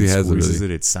 'cause when he has a squeezes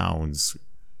really- it sounds.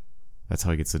 That's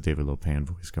how he gets the David Lopan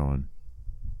voice going.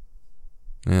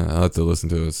 Yeah, I'll have to listen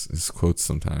to his quotes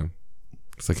sometime.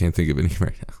 Because I can't think of any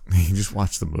right now. You just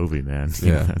watch the movie, man. You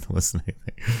Yeah. don't have to listen to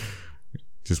anything.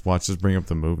 Just bring up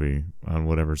the movie on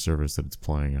whatever service that it's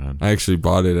playing on. I actually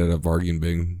bought it at a bargain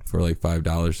bin for like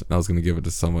 $5, and I was gonna give it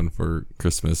to someone for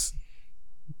Christmas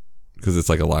because it's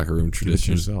like a locker room Give it to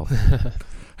tradition. yourself.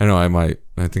 I know I might.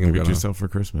 I think I'm Give it gonna. to yourself for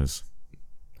Christmas.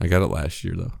 I got it last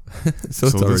year though, So so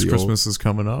it's this already Christmas is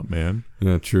coming up, man. old.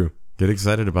 Yeah, true. Get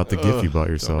excited about the gift you bought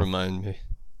Don't yourself. remind me.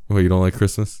 Well, you don't like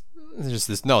Christmas? It's just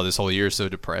this whole year is so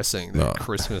depressing that No.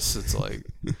 Christmas, it's like,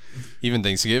 even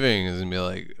Thanksgiving is gonna be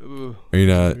like, ooh. Are you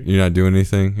not? You're not doing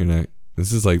anything. You're not.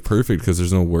 This is like perfect because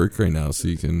there's no work right now, so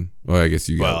you can. Well, I guess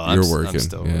you're I'm working.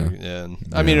 still yeah. working. Yeah.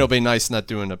 I mean, it'll be nice not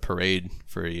doing a parade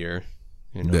for a year.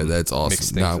 Yeah, that's mix awesome.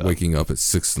 things Not up. waking up at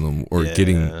 6 in the or Yeah,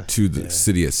 getting to the yeah.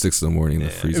 city at 6 in the morning in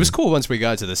the Yeah. freezing. It was cool once we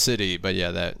got to the city, but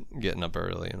yeah, that getting up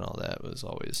early and all that was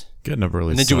always. Getting up early.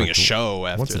 And then doing a sucked. show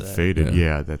after Once it that. faded,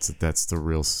 Yeah. yeah, that's the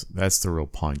real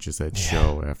punch is that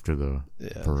show after the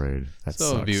Yeah. parade. That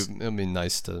So sucks. it'll be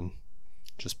nice to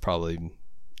just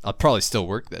I'll probably still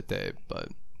work that day, but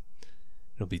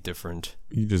it'll be different.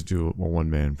 You just do a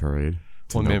one-man parade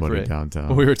to One-man nobody parade. downtown.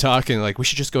 Well, we were talking like we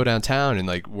should just go downtown and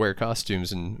like wear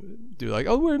costumes and do like,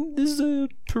 this is a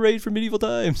parade for medieval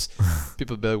times.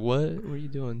 People would be like, what are you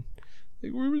doing?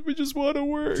 Like, we just want to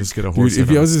work. Just get a Dude, horse. if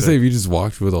you, I was to say, if you just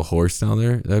walked with a horse down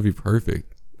there, that'd be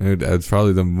perfect. That's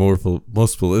probably the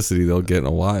most publicity they'll get in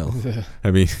a while.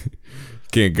 I mean,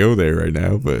 can't go there right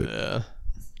now, but Yeah.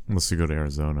 Unless you go to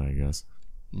Arizona, I guess.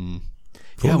 Mm.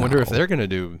 Cool Yeah, I wonder now. if they're gonna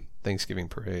do Thanksgiving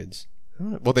parades.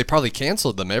 Well, they probably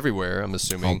canceled them everywhere. I'm All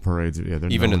assuming. parades, yeah, they're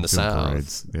Even no in one's the doing South.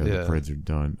 Parades. Yeah, Yeah. the parades are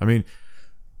done. I mean,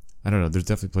 I don't know. There's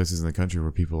definitely places in the country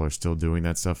where people are still doing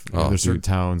that stuff. Oh, There's certain dude.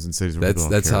 towns and cities where people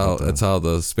don't that's care how about that's how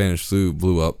the Spanish flu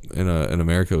blew up in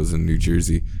America. It was in New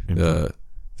Jersey.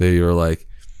 They were like,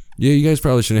 yeah, you guys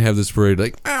probably shouldn't have this parade.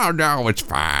 Like, oh no, it's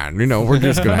fine. You know, we're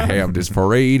just gonna have this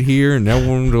parade here, and no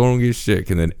one don't get sick.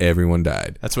 And then everyone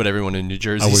died. That's what everyone in New I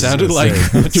Jersey was sounded gonna like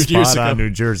say, 100 years spot on ago. New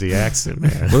Jersey accent,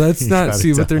 man. Well, that's You not. gotta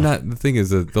See, but they're tell. not. The thing is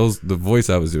that the voice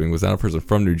I was doing was not a person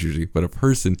from New Jersey, but a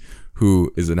person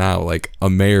who is now like a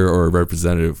mayor or a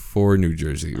representative for New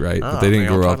Jersey, right? but they didn't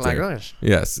grow up there.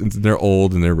 Yes, and they're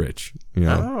old and they're rich. You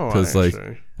know, because like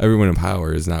everyone in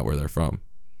power is not where they're from.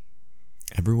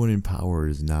 Everyone in power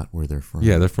is not where they're from.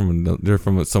 Yeah, they're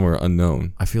from somewhere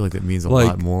unknown. I feel like that means a Like-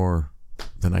 lot more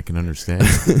than I can understand.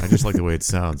 I just like the way it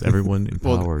sounds. Everyone in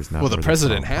power is not. Well, the where they're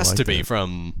president from. I has like to be that.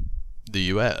 from the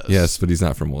U.S. Yes, but he's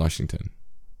not from Washington.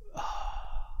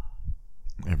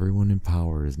 Everyone in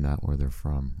power is not where they're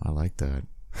from. I like that.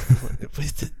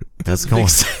 That's Doesn't going. make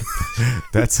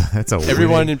sense. That's a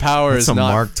Everyone winning- in power that's is some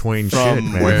not Mark Twain from shit,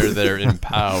 man. where they're in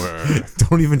power.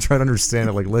 Don't even try to understand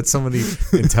it. Like, let somebody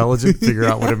intelligent figure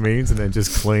out what it means, and then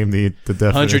just claim the definition.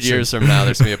 100 years from now,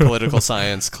 there's going to be a political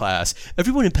science class.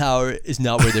 Everyone in power is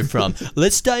not where they're from.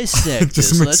 Let's dissect Just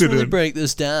this. mix Let's it really in. break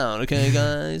this down, okay,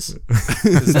 guys?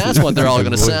 'Cause that's what they're all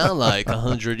going to sound like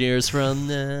 100 years from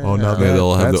now. Oh, now Yeah,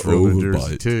 they'll have that's the real New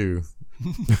Jersey overbite. too.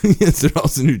 Yes, they're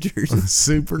also New Jersey.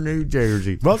 Super New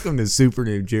Jersey. Welcome to Super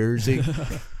New Jersey.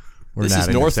 We're This not is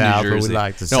in North the New South, but Jersey. we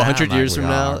like to No, sound 100 like years we from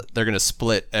now, are. they're going to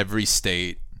split every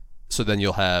state. So then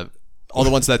you'll have all the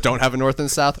ones that don't have a North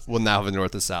and South will now have a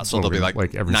North and South. So there'll be like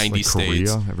every 90 like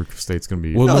states. Korea. Every state's gonna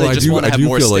be. Well, No, no, they I just do. wanna I have do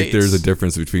more feel like there's a states.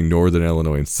 difference between Northern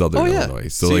Illinois and Southern Oh, yeah. Illinois.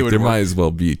 So See, it like would there work. might as well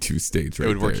be two states right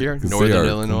would work there, here. 'cause Northern they are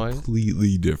Illinois.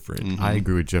 completely different. I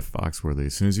agree with Jeff Foxworthy.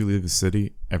 As soon as you leave the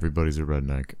city, everybody's a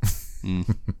redneck. I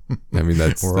mean,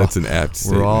 that's We're an apt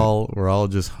statement.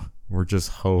 we're just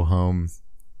ho hum,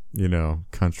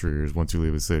 countryers. Once you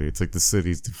leave the city, it's like the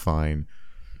cities define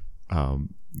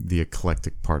the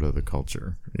eclectic part of the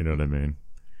culture. You know what I mean?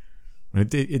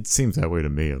 And it seems that way to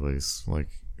me, at least. Like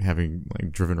having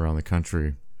driven around the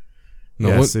country. No,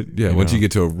 Yes, once you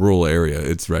get to a rural area,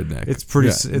 it's redneck. It's pretty.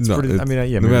 Yeah, it's no, pretty. I mean,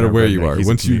 yeah. no maybe matter not where you redneck, are, he's a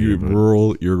once you comedian, get but-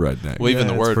 rural, you're redneck. Well, even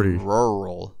Yeah, the it's word pretty-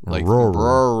 rural. Like rural.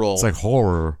 rural. It's like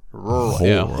horror. rural.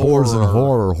 Yeah, Horrors and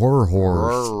horror. Horrors.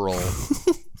 Rural.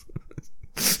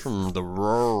 From the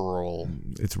rural.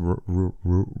 It's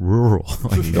rural.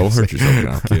 Don't hurt yourself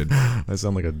now, kid. That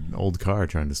sounds like an old car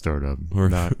trying to start up. Or,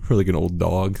 Not. or like an old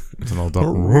dog. It's an old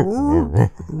dog.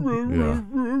 Yeah.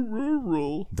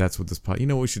 Rural. That's what this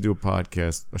we should do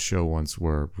a show once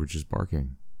where we're just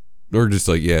barking. Or just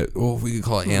like, yeah, well, we could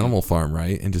call it Animal Farm,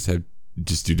 right? And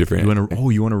just do different.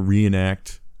 You want to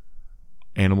reenact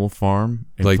Animal Farm,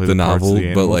 and Like play the parts of novel, the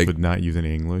animals, but, like- but not use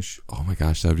any English. Oh my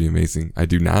gosh, that'd be amazing. I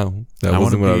do now. That I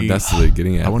wasn't wanna what I was be- necessarily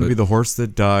getting at. I want to but be the horse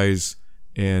that dies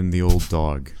and the old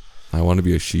dog. I want to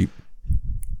be a sheep.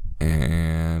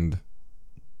 And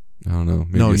I don't know.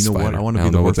 Maybe No, a you know what? spider. I want to don't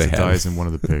be the know what horse they that have. dies and one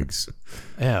of the pigs.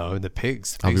 Yeah, the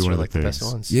pigs. The I'll be pigs one are of the like the best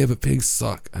pigs. ones. Yeah, but pigs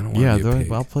suck. I don't want Yeah, to be a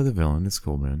pig. I'll play the villain. It's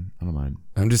cool, man. I don't mind.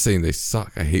 I'm just saying they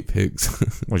suck. I hate pigs.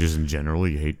 Well, just in general,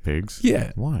 you hate pigs.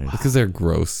 Yeah. Why? Because they're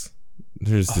gross.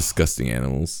 They're just disgusting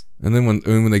animals. And then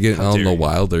when they get out in the dare you.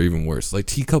 wild, they're even worse. Like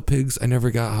teacup pigs, I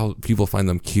never got how people find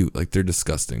them cute. Like they're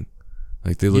disgusting.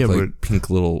 Like they look Yeah, like but pink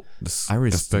little. I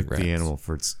respect rats. the animal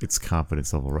for its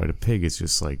confidence level, right? A pig is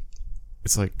just like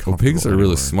it's like. Well, pigs are really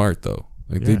comfortable smart though.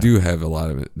 Like they Yeah. do have a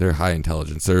lot of it. They're high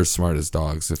intelligence. They're as smart as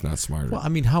dogs, if not smarter. Well, I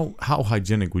mean, how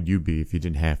hygienic would you be if you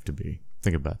didn't have to be?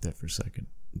 Think about that for a second.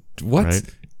 What? Right?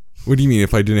 What do you mean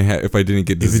if I didn't get If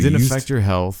diseased? it didn't affect your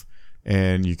health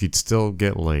and you could still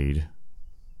get laid,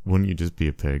 wouldn't you just be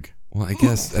a pig? Well, I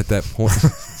guess at that point,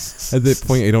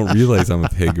 I don't realize I'm a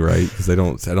pig, right? Because I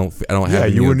don't have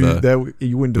any you of wouldn't the,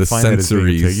 you wouldn't the define that as being a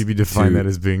sensories pig. You'd be define to- that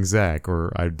as being Zach,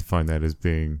 or I'd define that as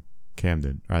being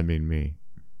Camden. I mean me.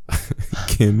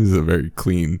 Kim is a very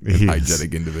clean, and He is.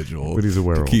 hygienic individual. But he's a To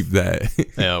werewolf. keep that.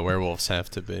 Yeah, werewolves have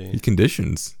to He be.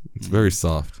 conditions. It's very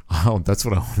soft. Oh, that's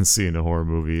what I want to see in a horror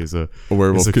movie is a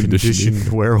werewolf is a conditioning.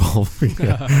 conditioned werewolf.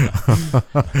 Yeah.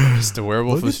 Just a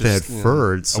werewolf. Look is at that just, you know,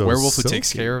 fur. It's a so werewolf who takes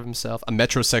silky. care of himself. A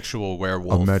metrosexual A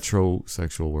werewolf.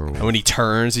 metrosexual werewolf. And when he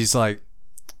turns, he's like,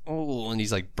 "Oh, and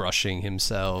he's like brushing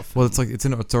himself. Well,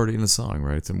 it's already in a song,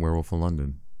 right? It's in Werewolf in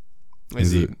London.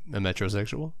 Is he a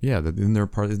metrosexual? Yeah, isn't there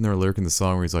a lyric in the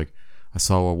song where he's like, I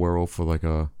saw a werewolf with like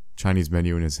a Chinese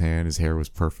menu in his hand. His hair was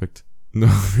perfect. No,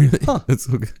 really? That's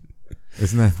so good.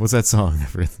 Isn't that what's that song? I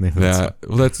forget the name of that song.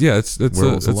 Well, that's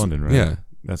Werewolves in London, right? Yeah.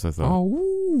 That's what I thought. Oh,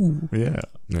 woo. Yeah.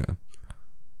 Yeah.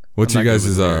 What's I'm your not good guys'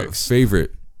 with lyrics.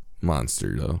 favorite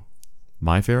monster though?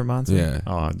 My favorite monster? Yeah.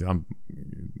 Oh, I'm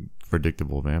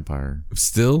predictable vampire.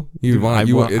 Still, you Dude, want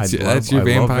that's your I love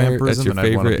vampire. vampirism, That's your and I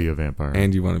want to favorite, be a vampire.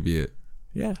 and you want to be it.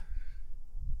 Yeah.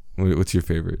 What's your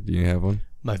favorite? Do you have one?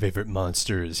 My favorite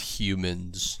monster is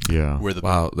humans. Yeah. We're the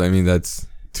Wow, I mean that's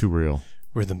Too real.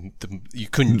 we're the you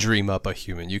couldn't dream up a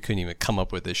human. You couldn't even come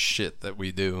up with this shit that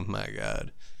we do. My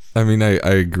God. I mean, I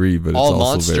agree, but All it's also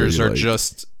monsters very, are like,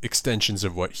 just extensions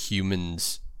of what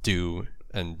humans do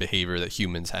and behavior that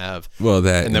humans have. well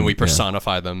that, And then we yeah.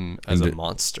 personify them as And a the-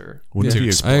 monster. Wouldn't to it be a-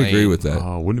 explain. I agree with that.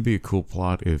 Wouldn't it be a cool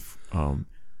plot if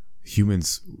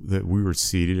humans that we were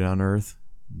seeded on Earth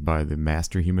by the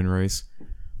master human race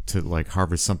to like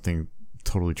harvest something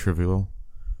totally trivial,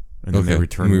 and then they Okay.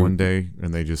 return one day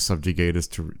and they just subjugate us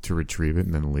to retrieve it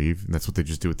and then leave, and that's what they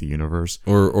just do with the universe.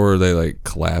 or they like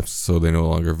collapse, so they no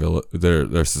longer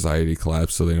their society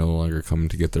collapsed, so they no longer come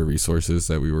to get their resources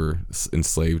that we were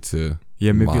enslaved to.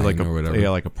 Yeah, maybe mine like or whatever.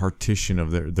 like a partition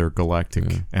of their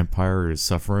galactic empire is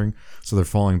suffering, so they're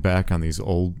falling back on these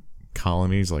old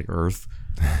colonies like Earth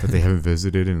that they haven't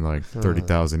visited in like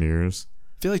 30,000 years.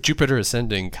 I feel like Jupiter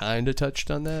Ascending kind of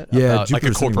touched on that. Yeah, about, like a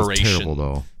Jupiter Ascending was corporation terrible,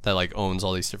 though. that like owns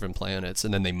all these different planets,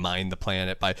 and then they mine the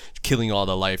planet by killing all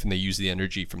the life, and they use the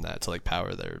energy from that to like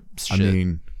power their shit. I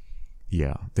mean,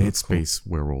 yeah, they had space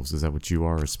werewolves. Is that what you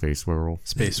are, a space werewolf?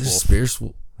 Space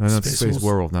wolf, No, that's Space space wolves?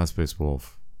 werewolf, not space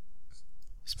wolf.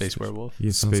 space werewolf.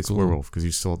 Yeah, Sounds space cool. werewolf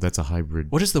because that's a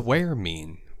hybrid. What does the were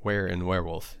mean? Were and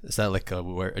werewolf, is that like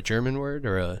a German word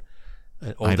or an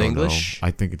I Old don't English? know.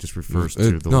 I think it just refers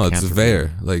to the no, it's lycanthropy.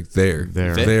 there, like there,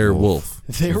 There. wolf,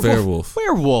 Werewolf.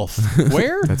 Werewolf.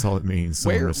 Where? That's all it means.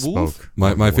 Someone Werewolf? spoke.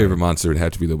 My Word. favorite monster would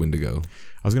have to be the Wendigo.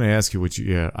 I was going to ask you what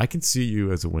you. Yeah, I can see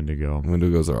you as a Wendigo.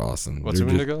 Wendigos are awesome. What's a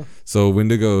They're just- Wendigo? So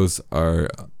Wendigos are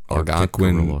Arctic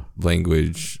Algonquin gorilla.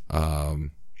 language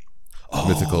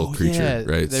mythical creature,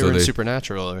 yeah, right? They So were in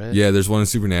Supernatural, right? yeah, there's one in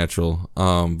Supernatural.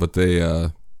 But they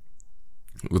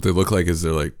what they look like is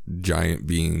they're like giant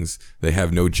beings. They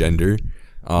have no gender.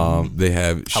 They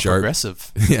have How sharp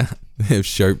progressive. yeah, they have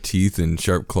sharp teeth and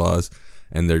sharp claws,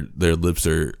 and their lips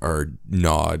are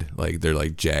gnawed, like they're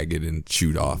like jagged and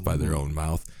chewed off by their own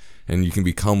mouth. And you can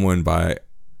become one by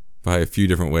a few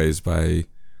different ways, by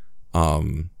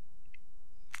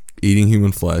eating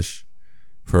human flesh,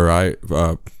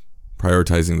 prioritizing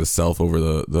the self over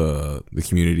the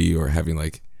community, or having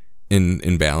like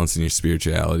in balance in your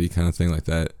spirituality kind of thing like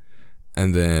that.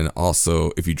 And then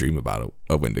also, if you dream about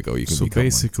a Wendigo, you can So become one.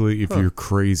 basically, if you're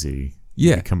crazy,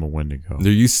 Yeah. you become a Wendigo.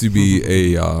 There used to be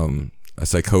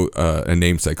a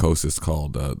named psychosis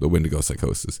called the Wendigo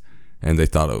psychosis, and they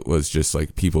thought it was just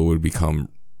like people would become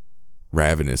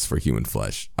ravenous for human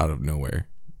flesh out of nowhere,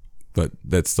 but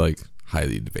that's like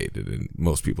highly debated, and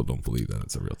most people don't believe that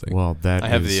it's a real thing. Well, that I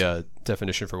have is- the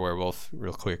definition for werewolf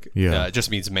real quick. Yeah. It just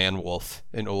means man-wolf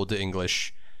in Old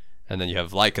English. And then you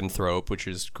have lycanthrope, which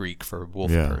is Greek for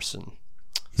wolf Yeah. person.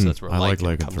 So that's where I like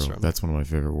lycan comes lycanthrope. from. That's one of my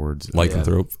favorite words.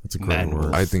 Lycanthrope, That's a great Man word.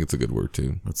 wolf. I think it's a good word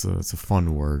too. It's a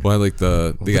fun word. Well, I like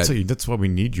the Well, they that's, got, that's why we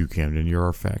need you, Camden. You're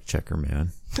our fact checker,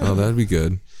 man. oh, that'd be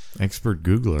good. Expert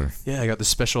Googler. Yeah, I got this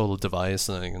special device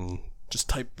and I can just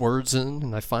type words in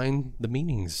and I find the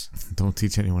meanings. Don't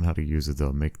teach anyone how to use it,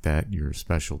 though. Make that your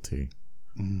specialty.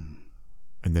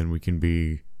 And then we can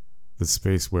be the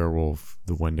space werewolf,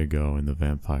 the Wendigo, and the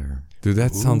vampire. Dude,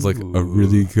 that sounds like a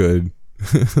really good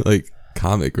like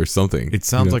comic or something. It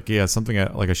sounds You know? like, yeah, something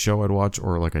like a show I'd watch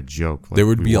or like a joke. Like There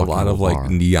would we be a walk lot into of like bar.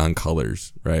 neon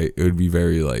colors, right? It would be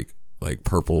very like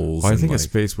purples. Well, I and, think a like,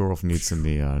 space werewolf needs some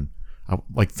neon.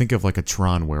 Like, think of like a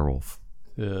Tron werewolf.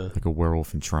 Yeah. Like a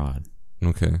werewolf in Tron.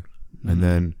 okay. And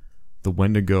then the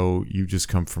Wendigo, you just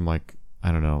come from like,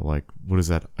 I don't know, like, what is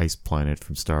that ice planet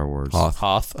from Star Wars? Hoth.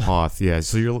 Hoth. Hoth, yeah.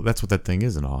 So that's what that thing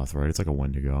is in Hoth, right? It's like a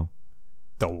Wendigo.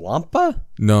 The Wampa?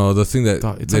 No, the thing that,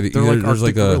 It's that like, they're like there's Arctic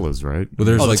like a gorillas, right? well,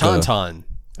 there's Oh, like the a Tauntaun.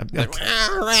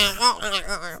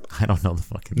 I don't know the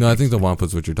fucking. no. I think the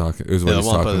Wampa's what you're talking is what Yeah, he's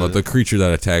the Wampa- talking about. The creature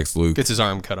that attacks Luke, Gets his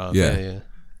arm cut off. Yeah. Yeah.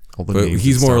 all the but names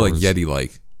he's in more Star like Wars. Yeti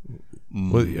like.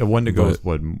 Well, a Wendigo But- is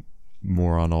what,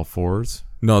 more on all fours?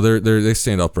 No, they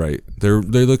stand upright. They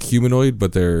look humanoid,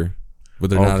 but they're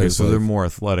not. Okay, As so like- they're more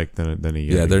athletic than a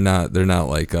Yeti. yeah, they're not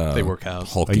like They work out. A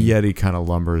hulking. Yeti kind of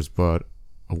lumbers, but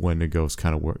a Wendigo's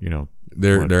kind of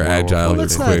They're agile. Well, they're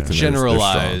let's quick. not and they're strong.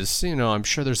 generalize. You know, I'm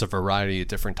sure there's a variety of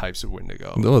different types of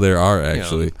Wendigo. No, there are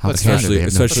actually, How Let's can especially they?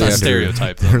 They have no especially Let's not after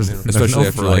stereotype them. There's- you know. there's especially no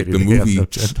after like variety. the They have movie. no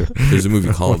gender. There's a movie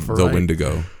called The variety.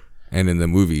 Wendigo, and in the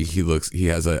movie he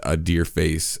has a deer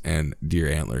face and deer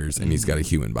antlers, and he's got a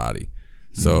human body.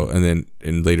 So and then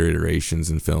in later iterations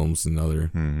and films and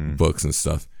other books and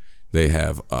stuff, they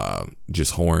have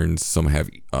just horns. Some have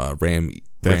ram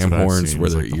That's what I've horns seen, where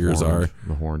is their like the ears horned- are.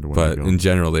 The horned But Wendigo. in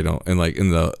general, they don't. And like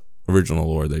in the original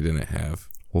lore, they didn't have.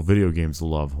 Well, video games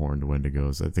love horned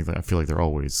Wendigos. I feel like they're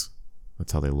always.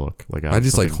 That's how they look. Like I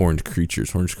just like something- horned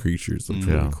creatures. Horned creatures look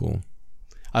Yeah. really cool.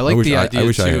 I like the idea I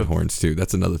wish too. I had horns too.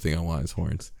 That's another thing I want is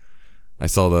horns. I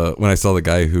saw the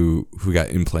guy who got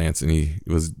implants and he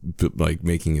was like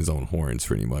making his own horns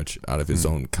pretty much out of his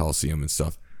own calcium and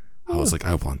stuff. I was like,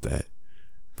 I want that,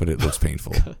 but it looks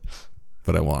painful.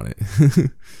 But I want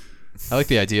it. I like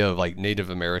the idea of like Native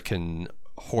American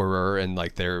horror and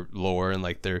like their lore and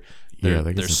like their Yeah,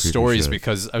 they get their some creepy stories, shit.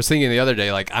 because I was thinking the other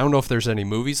day, like I don't know if there's any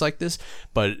movies like this,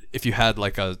 but if you had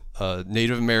like a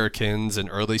Native Americans and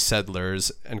early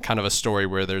settlers and kind of a story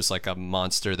where there's like a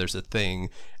monster, there's a thing,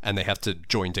 and they have to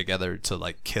join together to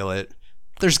like kill it,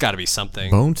 there's got to be something.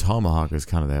 Bone Tomahawk is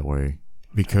kind of that way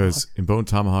because in Bone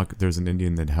Tomahawk there's an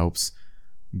Indian that helps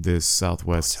this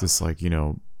Southwest, this like Is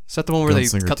that the one where they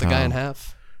Gunslinger cut the guy in Tom.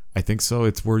 half? I think so.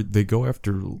 It's where they go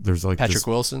after. There's like Patrick this,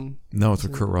 Wilson? No, it's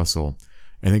with Kurt Russell,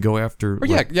 and they go after. Or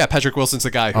yeah, Patrick Wilson's the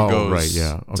guy who Oh, goes right,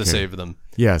 yeah, to okay. save them.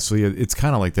 Yeah, so yeah, it's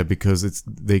kind of like that because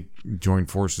they join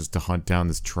forces to hunt down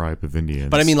this tribe of Indians.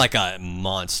 But I mean, like a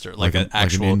monster, like an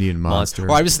actual Indian monster.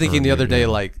 Or I was thinking Or, the other day, yeah.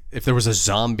 like if there was a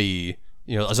zombie,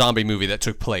 a zombie movie that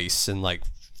took place in like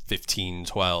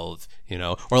 1512,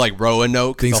 or like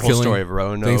Roanoke, the whole story of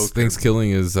Roanoke.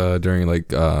 Thanksgiving is during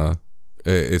like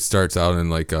it starts out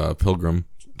in like Pilgrim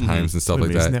times and stuff Wait a like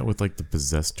minute, isn't that. that with like the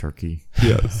possessed turkey?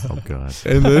 Yes. Oh god,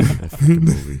 And then that fucking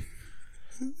movie.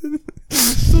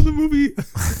 so the movie,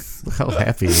 Look how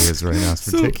happy he is right now.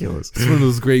 It's ridiculous. it's one of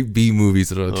those great B movies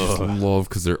that I just love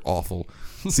because they're awful.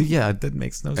 See, yeah, that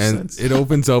makes no And sense. it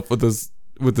opens up with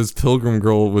this pilgrim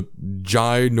girl with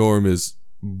ginormous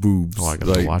boobs, Oh, I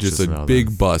gotta like watch just this a now, big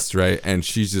then. bust, right? And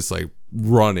she's just like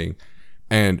running,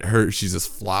 and she's just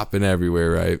flopping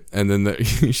everywhere, right? And then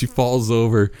she falls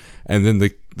over, and then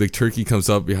the turkey comes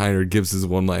up behind her, gives his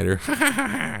one-liner,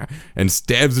 and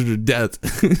stabs her to death.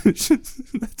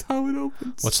 That's how it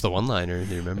opens. What's the one-liner?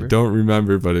 Do you remember? Don't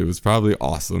remember, but it was probably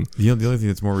awesome. The only thing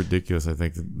that's more ridiculous, I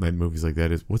think, than movies like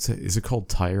that is what's it? Is it called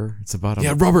Tire? It's about a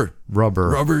Yeah, Rubber. rubber.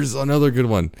 Rubber's another good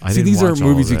one. I See, didn't these are watch all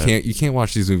movies of that. you can't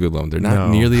watch these movies alone. They're not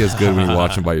No. nearly as good when you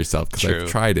watch them by yourself because True. I've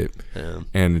tried it, Yeah.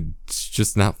 and it's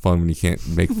just not fun when you can't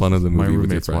make fun of the My movie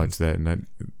with your roommates friends. watched that, and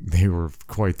they were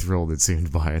quite thrilled. It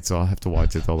seemed by it, so I'll have to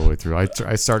watch it all the way through.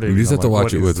 I started. You just I'm have to like,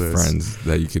 watch what it with is this? friends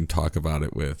that you can talk about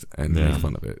it with and Yeah. make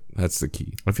fun of it. That's the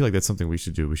key. I feel like that's something we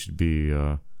should do. We should be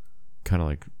kind of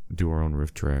like do our own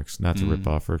riff tracks, not to rip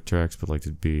off riff tracks, but like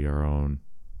to be our own,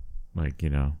 like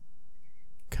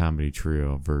comedy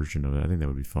trio version of it. I think that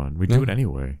would be fun. We do Yeah. it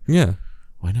anyway. Yeah.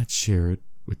 Why not share it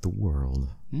with the world?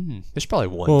 There's probably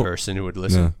one Well, person who would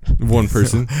listen. Yeah. One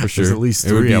person for sure. There's at least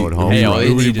It would three, be- I would it hope. Hey, all it they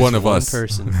would need be is one of one us.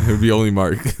 person. It would be only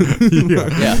Mark.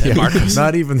 Yeah, Marcus.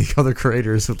 Not even the other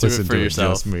creators would Do it listen for to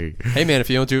yourself. it. Just me. Hey man, if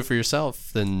you don't do it for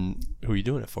yourself, then who are you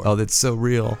doing it for? Oh, that's so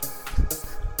real.